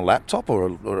write it on a laptop or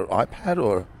an iPad,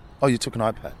 or you took an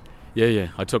iPad? Yeah.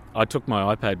 I took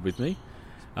my iPad with me,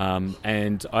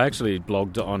 and I actually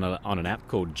blogged on an app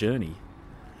called Journey.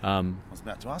 I was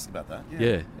about to ask about that.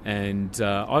 Yeah, and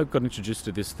I got introduced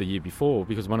to this the year before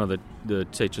because one of the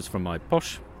teachers from my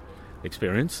posh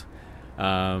experience,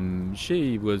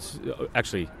 she was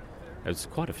actually, there was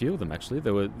quite a few of them actually.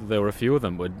 There were a few of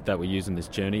them that were using this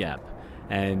Journey app,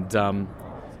 and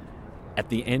at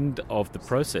the end of the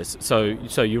process,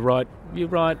 so you write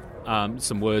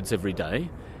some words every day,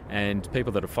 and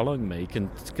people that are following me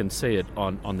can see it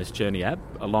on this Journey app,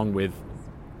 along with,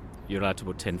 you're allowed to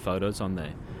put 10 photos on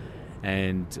there.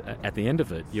 And at the end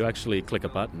of it, you actually click a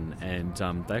button, and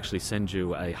they actually send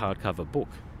you a hardcover book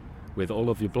with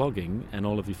all of your blogging and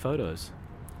all of your photos.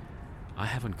 I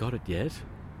haven't got it yet.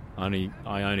 I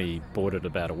only bought it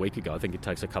about a week ago. I think it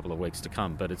takes a couple of weeks to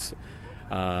come, but it's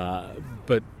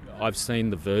but I've seen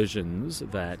the versions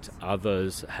that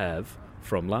others have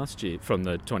from last year, from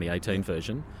the 2018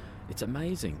 version. It's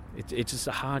amazing. It's just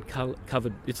a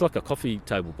hard-covered. It's like a coffee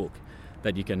table book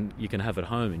that you can have at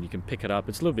home, and you can pick it up.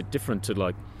 It's a little bit different to,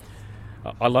 like,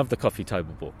 I love the coffee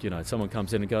table book. You know, someone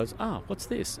comes in and goes, what's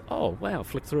this? Oh, wow,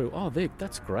 flick through. Oh,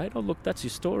 that's great. Oh, look, that's your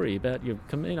story about your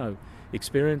Camino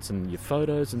experience and your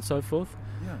photos and so forth.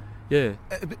 Yeah.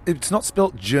 It's not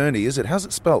spelt Journey, is it? How's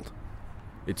it spelt?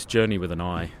 It's Journey with an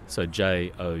I, so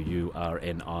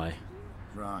Journi.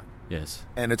 Right. Yes.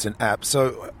 And it's an app.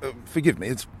 So, forgive me,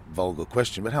 it's a vulgar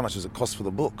question, but how much does it cost for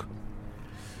the book?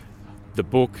 The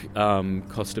book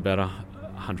cost about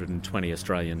 120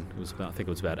 Australian. I think it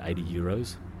was about 80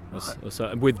 euros or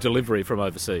so, with delivery from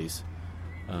overseas.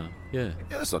 Yeah,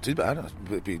 that's not too bad.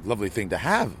 It'd be a lovely thing to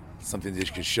have, something that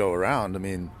you could show around. I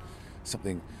mean,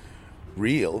 something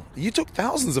real. You took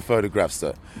thousands of photographs,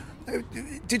 though.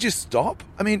 Did you stop?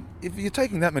 I mean, if you're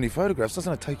taking that many photographs,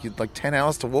 doesn't it take you like 10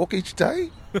 hours to walk each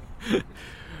day?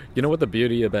 You know what the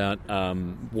beauty about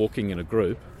walking in a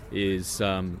group is?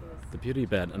 The beauty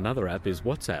about another app is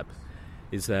WhatsApp,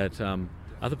 is that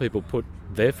other people put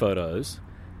their photos,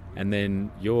 and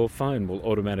then your phone will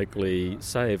automatically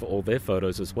save all their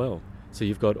photos as well. So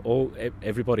you've got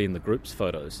everybody in the group's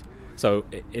photos. So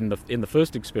in the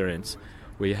first experience,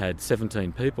 we had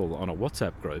 17 people on a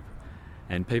WhatsApp group,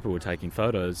 and people were taking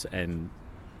photos, and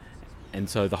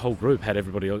so the whole group had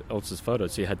everybody else's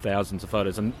photos. So you had thousands of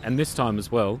photos, and this time as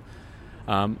well.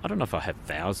 I don't know if I have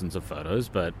thousands of photos,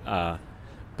 but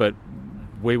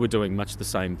we were doing much the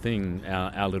same thing.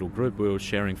 Our little group, we were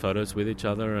sharing photos with each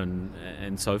other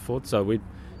and so forth. So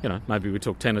maybe we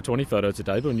took 10 or 20 photos a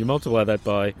day, but when you multiply that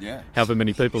by however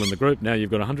many people in the group, now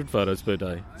you've got 100 photos per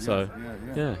day. So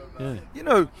yeah. You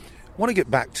know, I want to get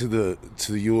back to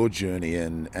your journey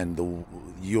and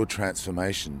your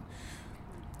transformation.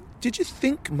 Did you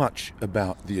think much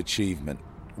about the achievement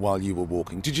while you were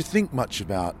walking? Did you think much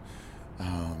about?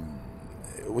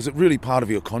 Was it really part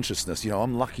of your consciousness? You know,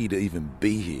 I'm lucky to even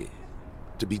be here,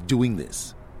 to be doing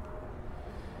this.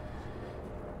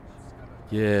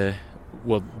 Yeah,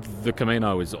 well, the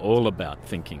Camino is all about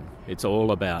thinking. It's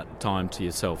all about time to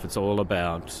yourself. It's all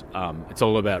about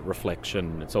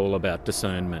reflection. It's all about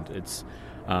discernment. It's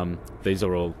these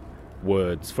are all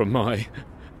words from my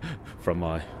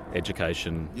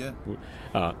education. Yeah.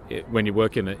 When you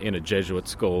work in a Jesuit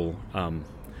school,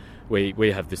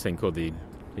 we have this thing called the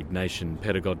Ignatian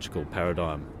pedagogical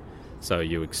paradigm. So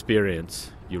you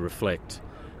experience, you reflect,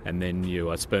 and then you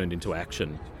are spurned into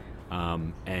action.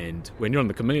 And when you're on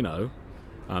the Camino,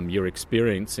 you're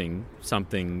experiencing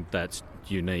something that's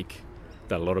unique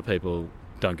that a lot of people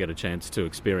don't get a chance to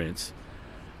experience.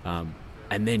 And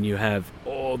then you have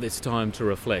all this time to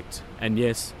reflect. And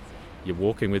yes, you're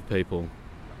walking with people.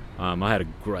 I had a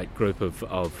great group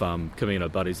of Camino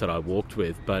buddies that I walked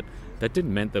with, but that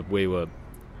didn't mean that we were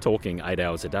talking 8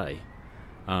 hours a day.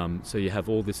 So you have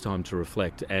all this time to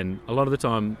reflect, and a lot of the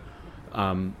time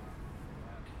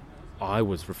I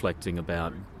was reflecting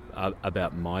about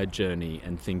my journey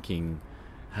and thinking,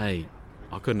 hey,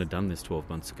 I couldn't have done this 12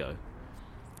 months ago,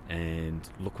 and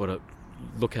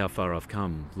look how far I've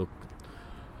come.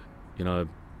 I'm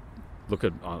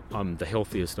the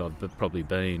healthiest I've probably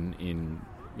been in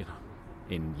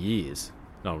years.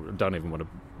 No, I don't even want to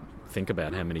think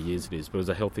about how many years it is, but it was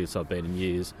the healthiest I've been in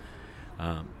years.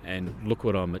 And look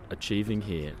what I'm achieving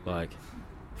here. Like,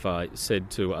 if I said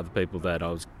to other people that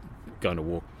I was going to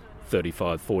walk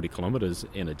 35, 40 kilometres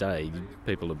in a day,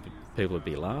 people would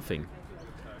be laughing.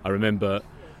 I remember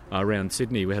around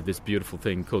Sydney we have this beautiful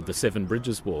thing called the Seven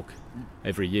Bridges Walk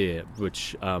every year,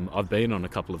 which I've been on a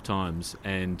couple of times,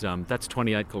 and that's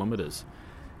 28 kilometres.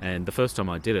 And the first time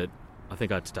I did it, I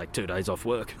think I had to take 2 days off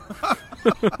work.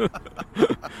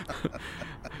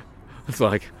 It's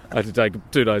like I had to take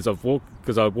 2 days off walk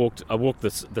because I walked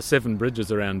the 7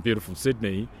 bridges around beautiful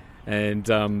Sydney, and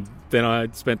then I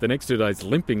spent the next 2 days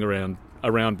limping around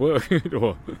work.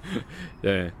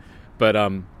 But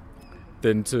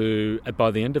then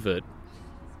by the end of it,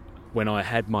 when I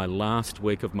had my last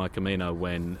week of my Camino,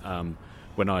 when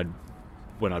I'd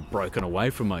broken away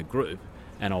from my group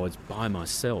and I was by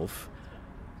myself,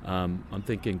 I'm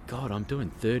thinking, God, I'm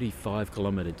doing 35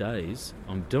 kilometre days.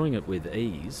 I'm doing it with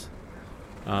ease,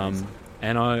 and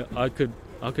I could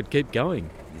keep going.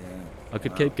 I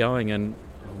could keep going, and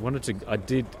I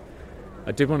did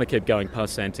want to keep going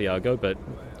past Santiago, but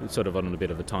it's sort of on a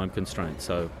bit of a time constraint,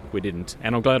 so we didn't.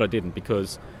 And I'm glad I didn't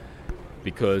because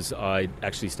I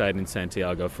actually stayed in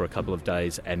Santiago for a couple of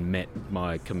days and met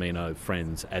my Camino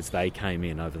friends as they came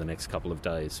in over the next couple of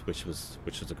days, which was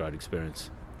a great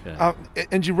experience. Yeah.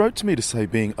 And you wrote to me to say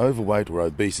being overweight or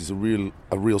obese is a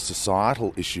real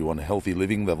societal issue on a healthy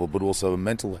living level, but also a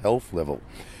mental health level.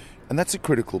 And that's a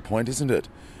critical point, isn't it?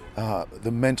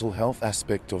 The mental health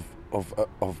aspect of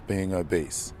being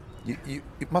obese.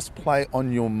 It must play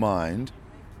on your mind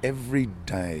every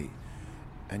day.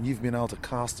 And you've been able to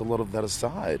cast a lot of that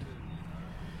aside.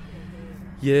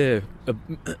 Yeah,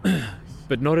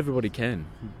 but not everybody can.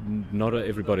 Not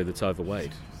everybody that's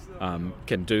overweight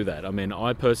can do that. I mean,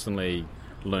 I personally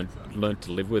learnt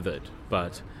to live with it,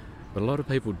 but a lot of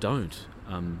people don't.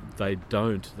 They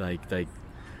don't. They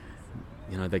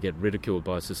get ridiculed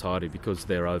by society because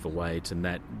they're overweight, and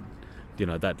that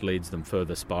leads them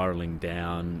further spiralling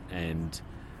down and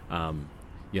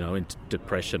into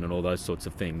depression and all those sorts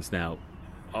of things. Now,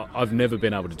 I've never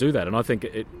been able to do that, and I think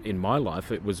in my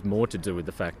life it was more to do with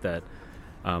the fact that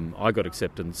I got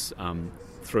acceptance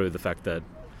through the fact that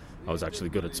I was actually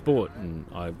good at sport, and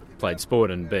I played sport,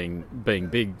 and being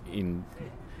big in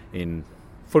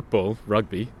football,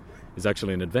 rugby, is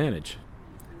actually an advantage.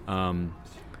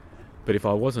 But if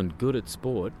I wasn't good at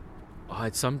sport,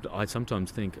 I'd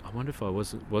sometimes think, I wonder if I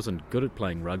wasn't good at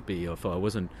playing rugby, or if I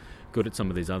wasn't good at some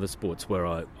of these other sports where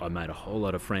I made a whole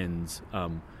lot of friends,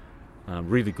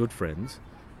 really good friends.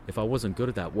 If I wasn't good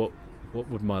at that, what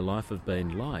would my life have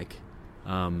been like?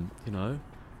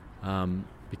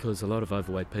 Because a lot of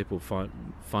overweight people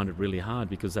find it really hard,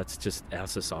 because that's just our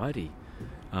society.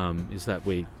 Is that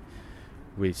we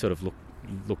sort of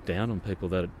look down on people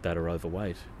that are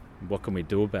overweight. What can we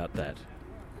do about that?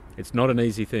 It's not an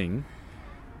easy thing.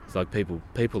 It's like people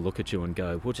look at you and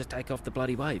go, "Well, just take off the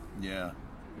bloody weight." Yeah.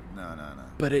 No.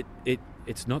 But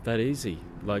it's not that easy.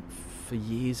 Like, for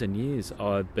years and years,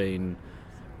 I've been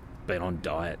on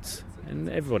diets, and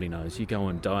everybody knows you go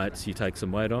on diets, you take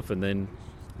some weight off, and then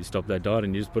you stop that diet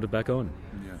and you just put it back on.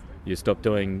 Yeah. You stop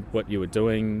doing what you were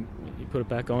doing, you put it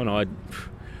back on.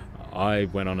 I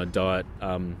went on a diet,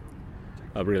 a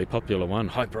really popular one,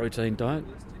 high protein diet.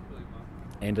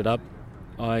 I ended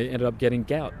up getting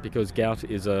gout, because gout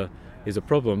is a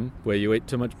problem where you eat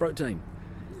too much protein.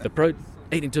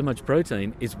 Eating too much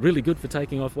protein is really good for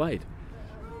taking off weight.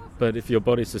 But if your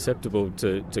body's susceptible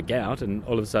to gout, and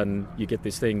all of a sudden you get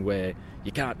this thing where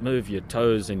you can't move your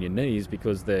toes and your knees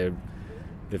because they've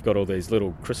got all these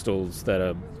little crystals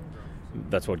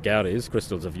that's what gout is,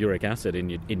 crystals of uric acid in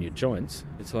your joints.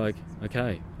 It's like,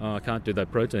 okay, I can't do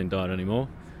that protein diet anymore,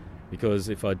 because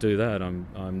if I do that, I'm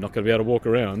not going to be able to walk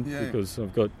around because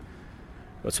I've got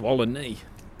a swollen knee.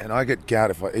 And I get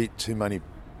gout if I eat too many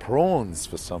prawns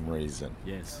for some reason.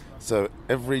 Yes. So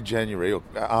every January, or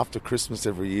after Christmas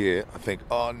every year, I think,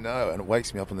 oh no, and it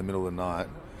wakes me up in the middle of the night,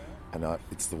 and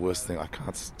it's the worst thing. I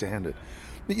can't stand it.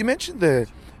 But you mentioned there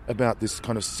about this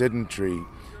kind of sedentary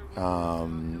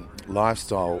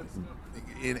lifestyle,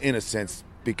 in a sense,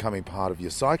 becoming part of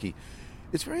your psyche.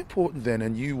 It's very important then,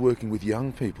 and you working with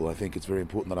young people, I think it's very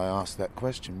important that I ask that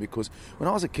question, because when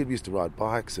I was a kid, we used to ride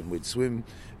bikes, and we'd swim,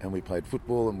 and we played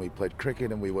football, and we played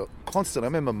cricket, and we were constant. I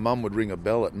remember Mum would ring a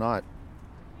bell at night.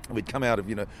 We'd come out of,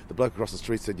 the bloke across the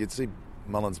street said you'd see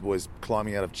Mullins boys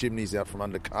climbing out of chimneys, out from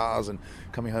under cars, and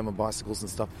coming home on bicycles and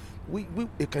stuff. We're an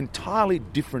entirely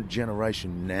different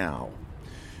generation now.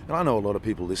 And I know a lot of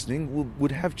people listening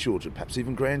would have children, perhaps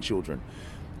even grandchildren.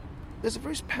 There's a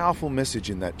very powerful message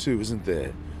in that too, isn't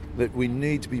there? That we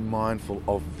need to be mindful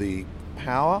of the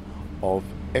power of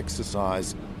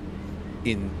exercise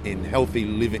in healthy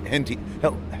living,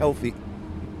 healthy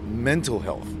mental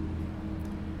health.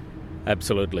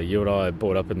 Absolutely. You and I are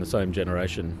brought up in the same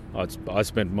generation. I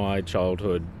spent my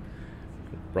childhood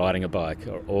riding a bike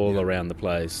all around the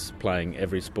place, playing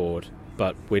every sport,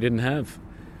 but we didn't have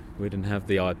We didn't have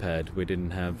the iPad. We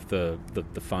didn't have the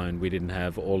phone. We didn't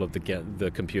have all of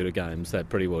the computer games that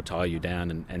pretty well tie you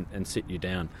down and sit you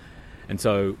down. And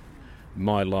so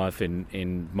my life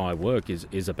in my work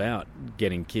is about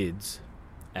getting kids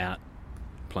out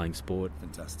playing sport.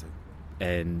 Fantastic.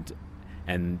 And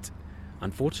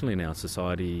unfortunately in our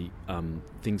society,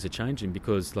 things are changing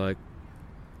because like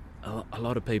a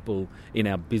lot of people in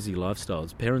our busy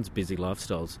lifestyles, parents' busy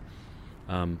lifestyles,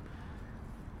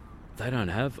 they don't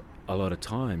have a lot of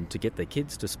time to get their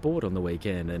kids to sport on the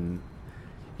weekend. And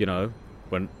you know,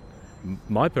 when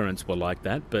my parents were like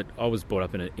that, but I was brought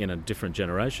up in a different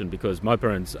generation because my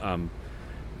parents,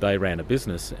 they ran a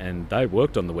business and they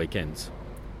worked on the weekends.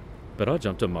 But I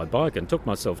jumped on my bike and took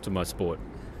myself to my sport,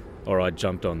 or I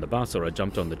jumped on the bus, or I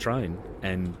jumped on the train.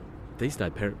 And these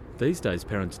days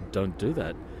parents don't do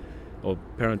that. Or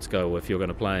parents go, if you're going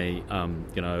to play,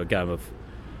 a game of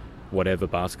whatever,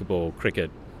 basketball, cricket,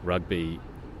 rugby,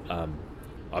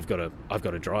 I've got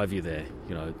to drive you there,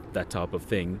 that type of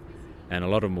thing. And a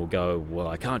lot of them will go, well,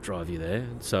 I can't drive you there,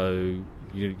 so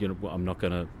I'm not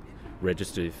going to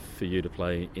register for you to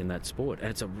play in that sport. And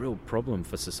it's a real problem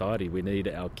for society. We need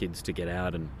our kids to get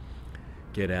out and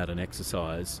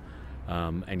exercise,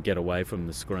 and get away from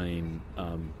the screen,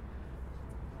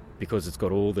 because it's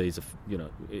got all these,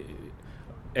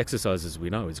 exercise, as we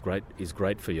know, is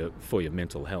great for your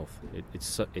mental health.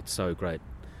 It's so great.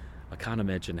 I can't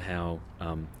imagine how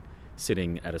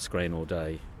sitting at a screen all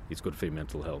day is good for your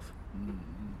mental health.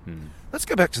 Mm. Let's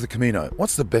go back to the Camino.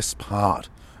 What's the best part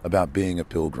about being a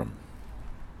pilgrim?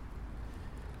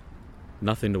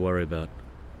 Nothing to worry about.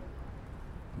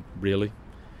 Really.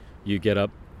 You get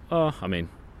up, you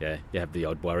have the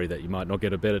odd worry that you might not get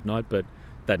to bed at night, but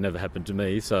that never happened to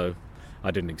me, so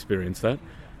I didn't experience that.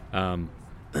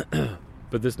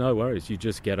 But there's no worries. You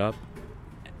just get up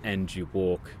and you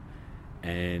walk,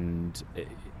 and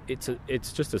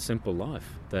it's just a simple life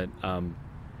that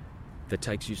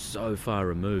takes you so far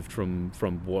removed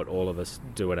from what all of us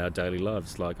do in our daily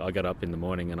lives. Like, I get up in the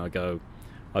morning and I got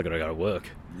to go to work.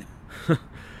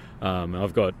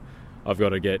 I've got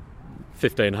to get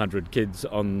 1,500 kids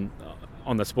on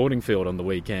the sporting field on the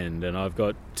weekend, and I've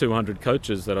got 200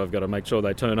 coaches that I've got to make sure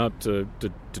they turn up to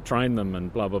train them,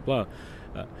 and blah blah blah.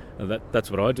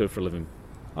 That's what I do for a living.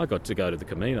 I got to go to the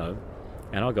Camino,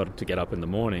 and I got to get up in the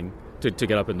morning to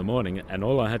get up in the morning, and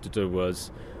all I had to do was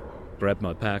grab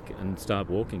my pack and start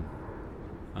walking.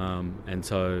 And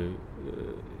so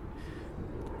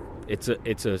it's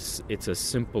a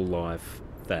simple life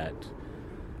that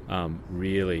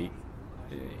really,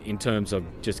 in terms of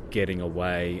just getting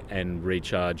away and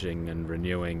recharging and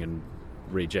renewing and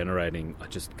regenerating, I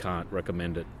just can't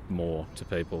recommend it more to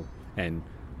people, and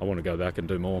I want to go back and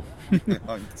do more.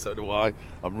 So do I.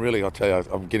 I'll tell you,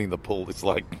 I'm getting the pull. It's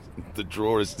like the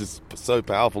draw is just so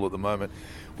powerful at the moment.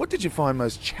 What did you find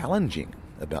most challenging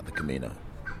about the Camino?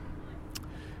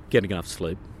 Getting enough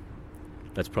sleep.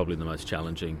 That's probably the most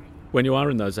challenging. When you are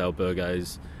in those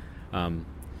albergues,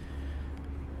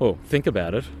 think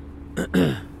about it.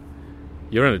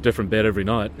 You're in a different bed every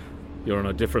night. You're on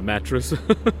a different mattress.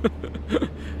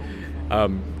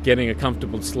 Getting a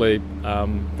comfortable sleep,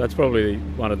 that's probably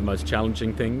one of the most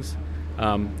challenging things.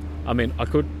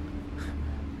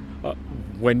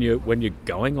 When you're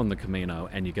going on the Camino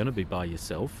and you're going to be by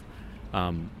yourself,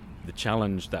 the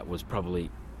challenge that was probably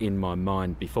in my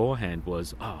mind beforehand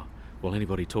was, will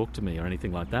anybody talk to me or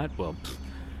anything like that? Well,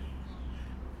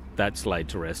 that's laid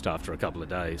to rest after a couple of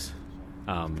days.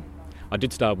 I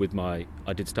did start with my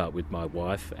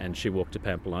wife, and she walked to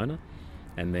Pamplona,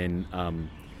 and then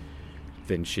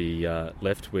she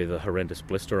left with a horrendous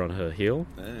blister on her heel,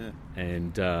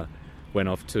 and went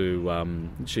off to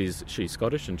she's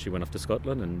Scottish, and she went off to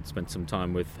Scotland and spent some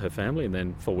time with her family, and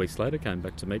then 4 weeks later came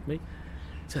back to meet me.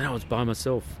 So I was by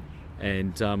myself,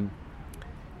 and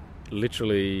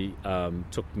literally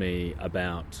took me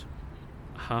about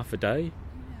half a day.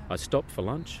 I stopped for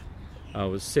lunch. I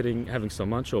was sitting having some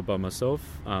lunch all by myself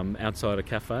outside a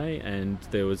cafe, and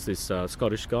there was this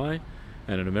Scottish guy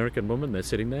and an American woman. They're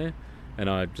sitting there, and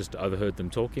I just overheard them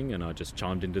talking, and I just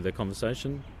chimed into their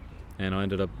conversation, and I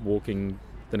ended up walking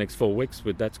the next 4 weeks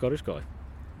with that Scottish guy.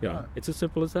 Right. It's as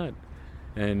simple as that.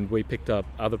 And we picked up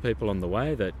other people on the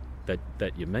way that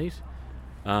you meet,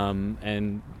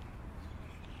 and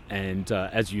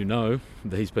as you know,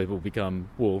 these people become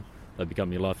your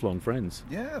lifelong friends.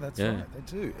 Yeah, that's right. They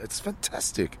do. It's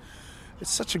fantastic.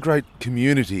 It's such a great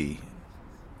community.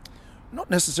 Not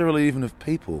necessarily even of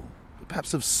people, but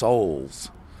perhaps of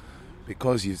souls.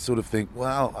 Because you sort of think,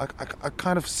 well, I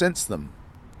kind of sense them,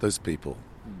 those people.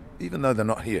 Even though they're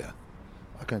not here,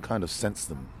 I can kind of sense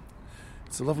them.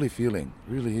 It's a lovely feeling.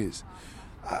 It really is.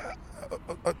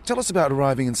 Tell us about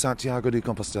arriving in Santiago de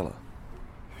Compostela.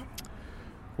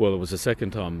 Well, it was the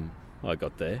second time I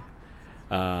got there.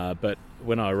 But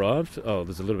when I arrived,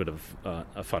 there's a little bit of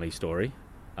a funny story.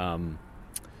 I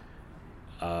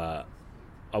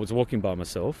was walking by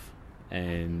myself,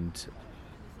 and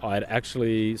I had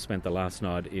actually spent the last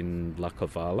night in La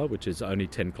Covala, which is only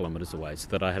 10 kilometres away, so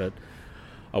that I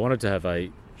wanted to have a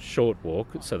short walk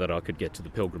so that I could get to the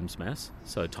Pilgrim's Mass,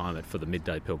 so time it for the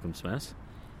midday Pilgrim's Mass.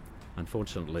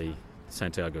 Unfortunately,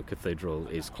 Santiago Cathedral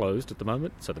is closed at the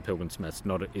moment, so the Pilgrim's Mass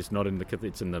is not in the cathedral.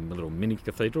 It's in the little mini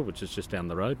cathedral, which is just down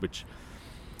the road, which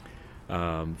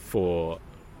for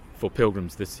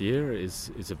pilgrims this year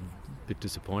is a bit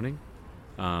disappointing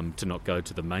to not go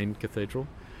to the main cathedral.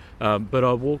 But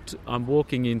I'm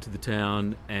walking into the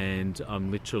town, and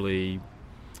I'm literally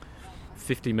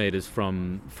 50 metres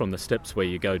from the steps where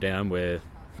you go down, where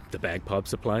the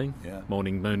bagpipes are playing,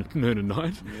 morning, moon and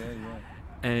night.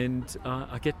 And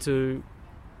I get to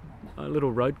a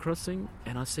little road crossing,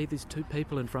 and I see these two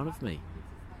people in front of me,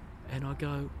 and I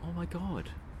go, oh my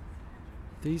God,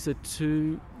 these are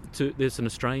two. There's an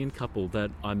Australian couple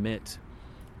that I met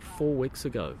 4 weeks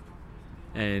ago,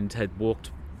 and had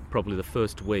walked probably the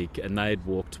first week, and they had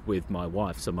walked with my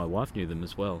wife, so my wife knew them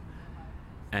as well,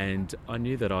 and I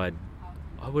knew that I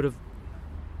would have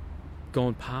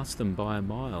gone past them by a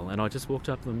mile, and I just walked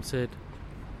up to them and said,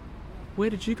 where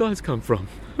did you guys come from?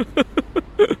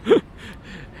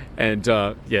 And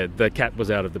the cat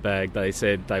was out of the bag. They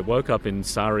said they woke up in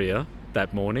Sarria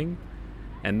that morning,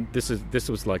 and this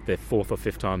was like their 4th or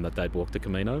 5th time that they'd walked the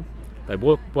Camino. They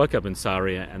woke up in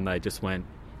Sarria, and they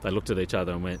looked at each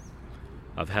other and went,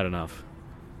 I've had enough.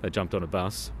 They jumped on a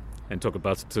bus and took a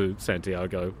bus to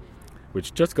Santiago,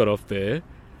 which just got off there,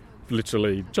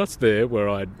 literally just there where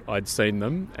I'd seen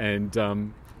them, and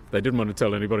they didn't want to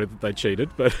tell anybody that they cheated,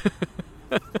 but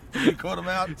You caught them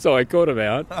out? So I caught them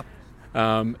out,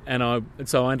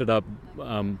 so I ended up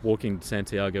walking to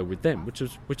Santiago with them, which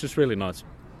is really nice,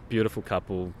 beautiful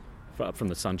couple from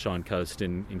the Sunshine Coast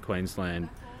in Queensland,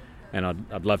 and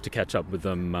I'd love to catch up with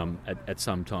them at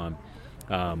some time.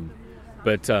 So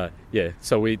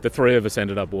the three of us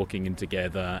ended up walking in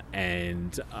together,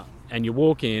 and you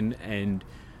walk in, and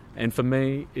for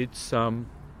me it's that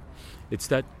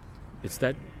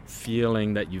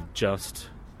feeling that you've just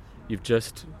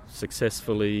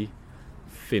successfully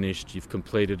finished, you've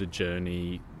completed a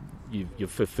journey,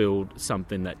 you've fulfilled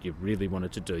something that you really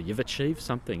wanted to do, you've achieved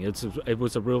something. It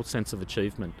was a real sense of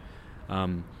achievement.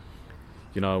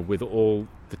 With all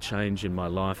the change in my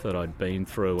life that I'd been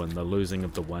through, and the losing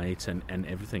of the weight and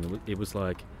everything, it was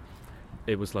like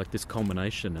this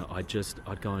culmination.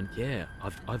 I'd gone, yeah,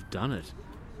 I've done it.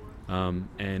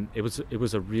 And it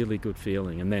was a really good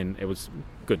feeling. And then it was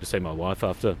good to see my wife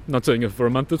after not seeing her for a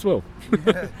month as well.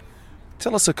 Yeah.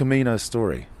 Tell us a Camino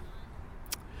story.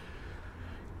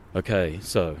 Okay,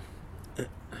 so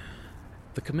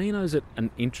the Camino's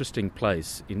an interesting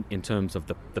place in terms of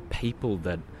the people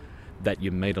that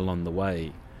you meet along the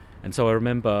way. And so I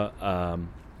remember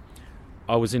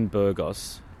I was in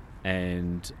Burgos,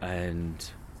 and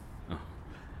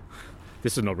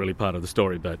this is not really part of the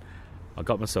story, but I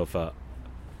got myself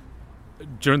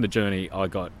during the journey, I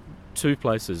got 2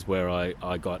 places where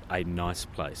I got a nice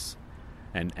place,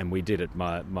 and we did it.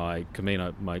 My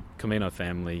Camino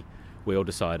family, we all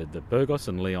decided that Burgos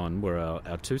and Leon were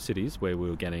our 2 cities where we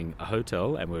were getting a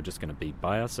hotel, and we were just going to be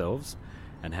by ourselves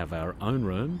and have our own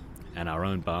room and our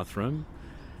own bathroom,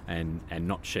 and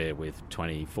not share with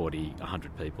 20, 40,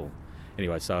 100 people.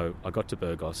 Anyway, so I got to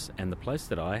Burgos, and the place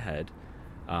that I had,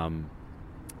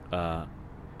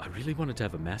 I really wanted to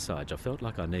have a massage. I felt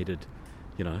like I needed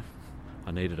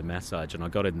a massage, and I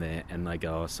got in there, and they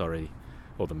go, oh, sorry,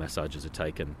 all the massages are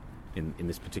taken in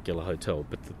this particular hotel.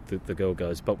 But the girl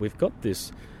goes, but we've got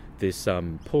this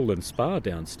pool and spa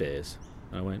downstairs.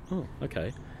 And I went, oh,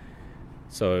 okay.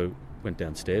 So went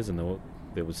downstairs, and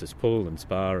there was this pool and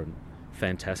spa, and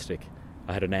fantastic.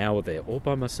 I had an hour there all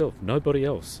by myself, nobody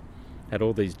else. Had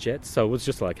all these jets, so it was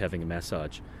just like having a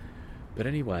massage. But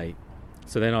anyway,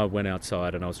 so then I went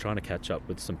outside, and I was trying to catch up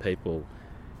with some people,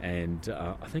 and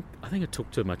I think it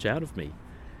took too much out of me,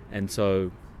 and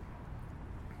so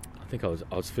I think I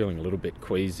was feeling a little bit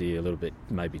queasy, a little bit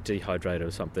maybe dehydrated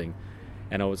or something,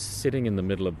 and I was sitting in the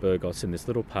middle of Burgos in this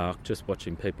little park, just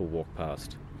watching people walk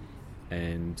past,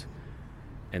 and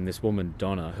this woman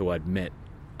Donna, who I'd met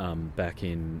back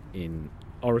in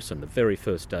Orison the very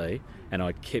first day, and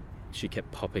she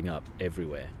kept popping up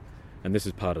everywhere, and this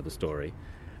is part of the story.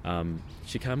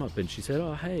 She came up and she said,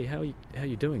 oh, hey, how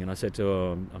you doing? And I said to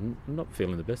her, I'm not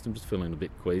feeling the best, I'm just feeling a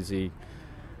bit queasy.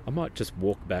 I might just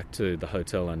walk back to the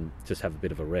hotel and just have a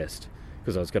bit of a rest.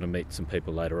 because I was going to meet some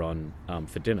people later on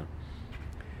for dinner.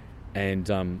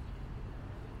 And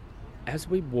as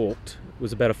we walked, it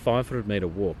was about a 500-metre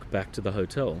walk back to the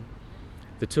hotel,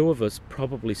 the two of us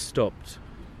probably stopped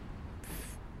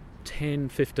 10,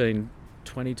 15,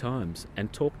 20 times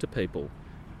and talked to people,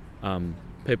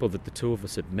 people that the two of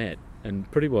us had met,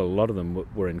 and pretty well a lot of them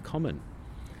were in common.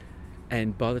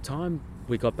 And by the time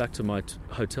we got back to my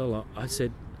hotel, I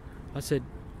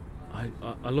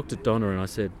looked at Donna and I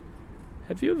said,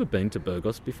 "Have you ever been to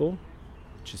Burgos before?"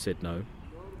 She said, "No."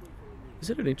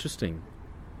 Isn't it interesting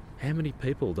how many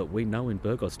people that we know in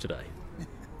Burgos today?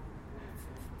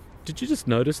 Did you just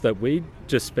notice that we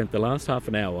just spent the last half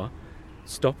an hour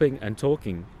stopping and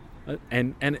talking?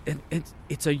 And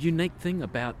it's a unique thing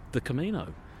about the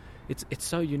Camino. It's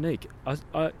so unique.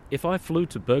 If I flew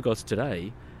to Burgos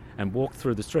today and walked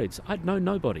through the streets, I'd know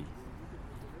nobody.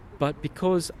 But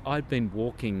because I'd been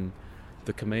walking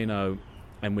the Camino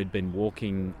and we'd been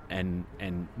walking and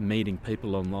meeting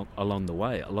people along the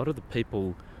way, a lot of the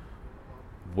people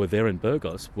were there in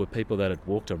Burgos were people that had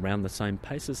walked around the same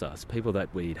pace as us, people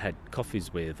that we'd had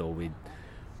coffees with or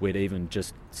we'd even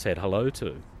just said hello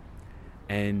to.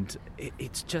 And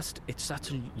it's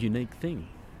such a unique thing.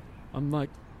 I'm like,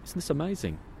 isn't this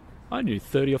amazing? I knew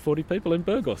 30 or 40 people in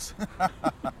Burgos.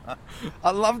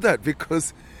 I love that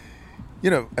because,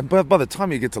 and by the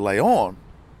time you get to Leon,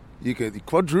 you could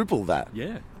quadruple that.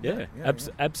 Yeah.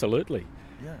 Absolutely.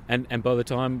 Yeah. And by the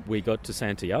time we got to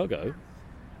Santiago,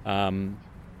 by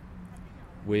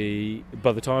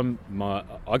the time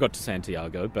I got to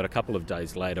Santiago, but a couple of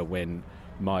days later when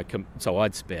so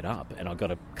I'd sped up and I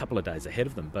got a couple of days ahead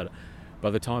of them, but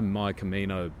by the time my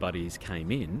Camino buddies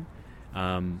came in,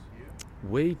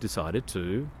 we decided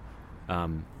to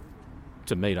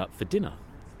meet up for dinner.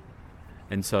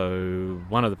 And so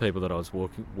one of the people that I was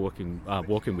walking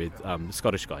with, the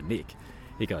Scottish guy, Nick,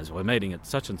 he goes, "We're meeting at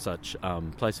such and such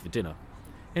place for dinner."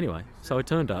 Anyway, so I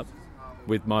turned up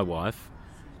with my wife,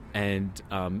 and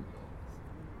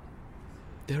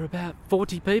there are about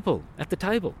 40 people at the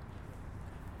table.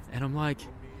 And I'm like,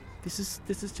 this is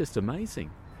just amazing.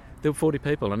 There were 40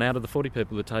 people, and out of the 40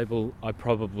 people at the table, I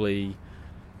probably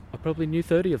knew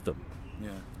 30 of them.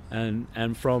 Yeah.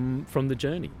 And from the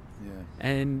journey. Yeah.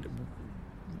 And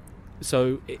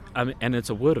so, and it's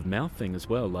a word of mouth thing as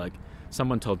well. Like,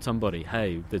 someone told somebody,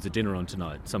 "Hey, there's a dinner on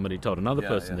tonight." Somebody told another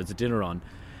person, "There's a dinner on,"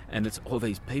 and it's all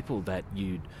these people that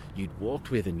you'd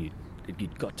walked with and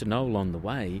you'd got to know along the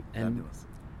way, and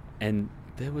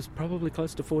there was probably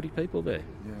close to 40 people there.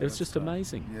 Yeah, it was just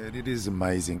amazing. Yeah, it is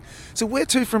amazing. So where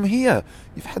to from here?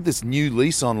 You've had this new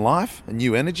lease on life, a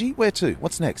new energy. Where to?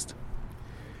 What's next?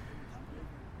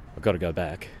 I've got to go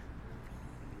back.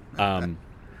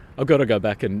 I've got to go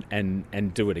back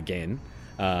and do it again.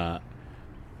 I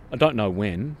don't know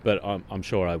when, but I'm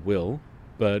sure I will.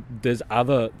 But there's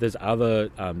other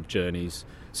journeys.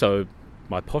 So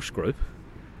my Posh group,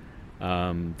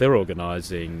 they're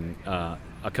organising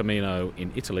a Camino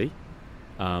in Italy,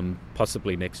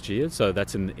 possibly next year. So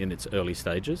that's in its early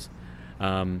stages.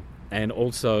 And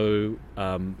also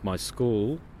my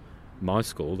school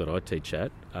that I teach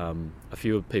at, a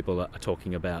few people are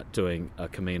talking about doing a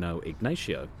Camino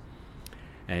Ignacio.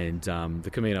 And the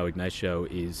Camino Ignacio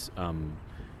is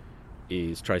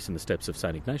tracing the steps of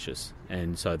St. Ignatius.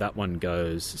 And so that one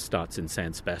starts in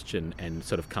San Sebastian and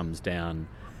sort of comes down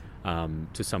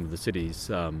to some of the cities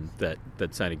that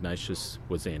St. Ignatius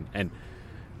was in. And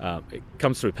it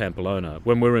comes through Pamplona.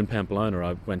 When we were in Pamplona,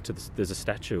 I went to there's a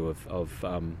statue of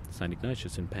St.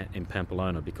 Ignatius in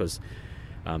Pamplona because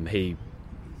he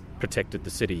protected the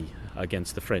city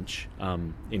against the French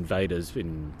invaders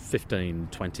in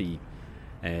 1520.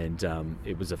 And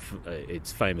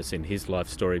it's famous in his life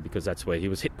story because that's where he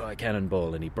was hit by a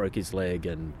cannonball and he broke his leg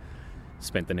and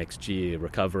spent the next year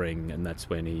recovering, and that's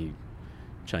when he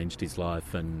changed his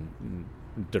life and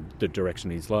the direction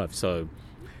of his life. So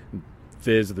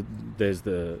there's the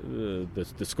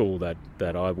school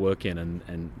that I work in,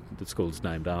 and the school's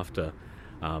named after,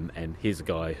 and he's a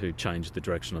guy who changed the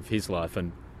direction of his life,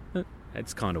 and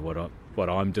it's kind of what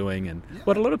I'm doing and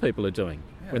what a lot of people are doing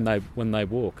when they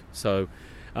walk. So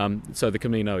the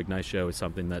Camino Ignacio is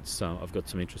something that's I've got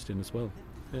some interest in as well.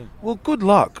 Yeah. Well, good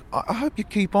luck. I hope you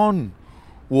keep on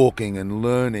walking and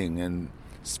learning and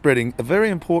spreading a very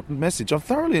important message. I've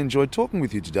thoroughly enjoyed talking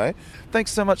with you today.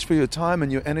 Thanks so much for your time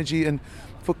and your energy and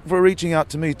for reaching out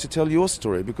to me to tell your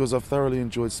story, because I've thoroughly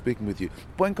enjoyed speaking with you.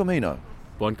 Buen Camino.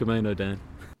 Buen Camino, Dan.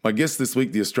 My guest this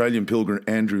week, the Australian pilgrim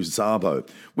Andrew Szabo.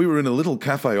 We were in a little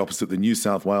cafe opposite the New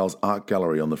South Wales Art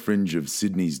Gallery on the fringe of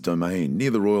Sydney's Domain,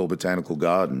 near the Royal Botanical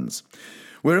Gardens.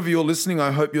 Wherever you're listening,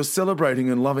 I hope you're celebrating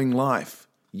and loving life.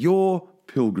 Your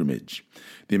pilgrimage.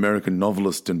 The American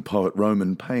novelist and poet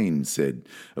Roman Paine said,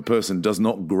 "A person does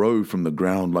not grow from the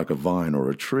ground like a vine or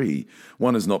a tree.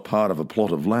 One is not part of a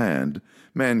plot of land.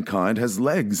 Mankind has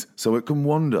legs so it can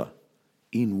wander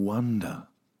in wonder."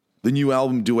 The new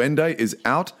album Duende is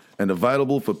out and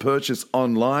available for purchase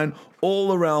online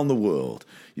all around the world.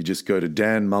 You just go to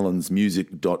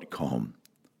danmullinsmusic.com.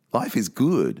 Life is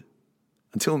good.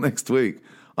 Until next week,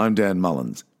 I'm Dan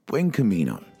Mullins. Buen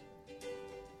camino.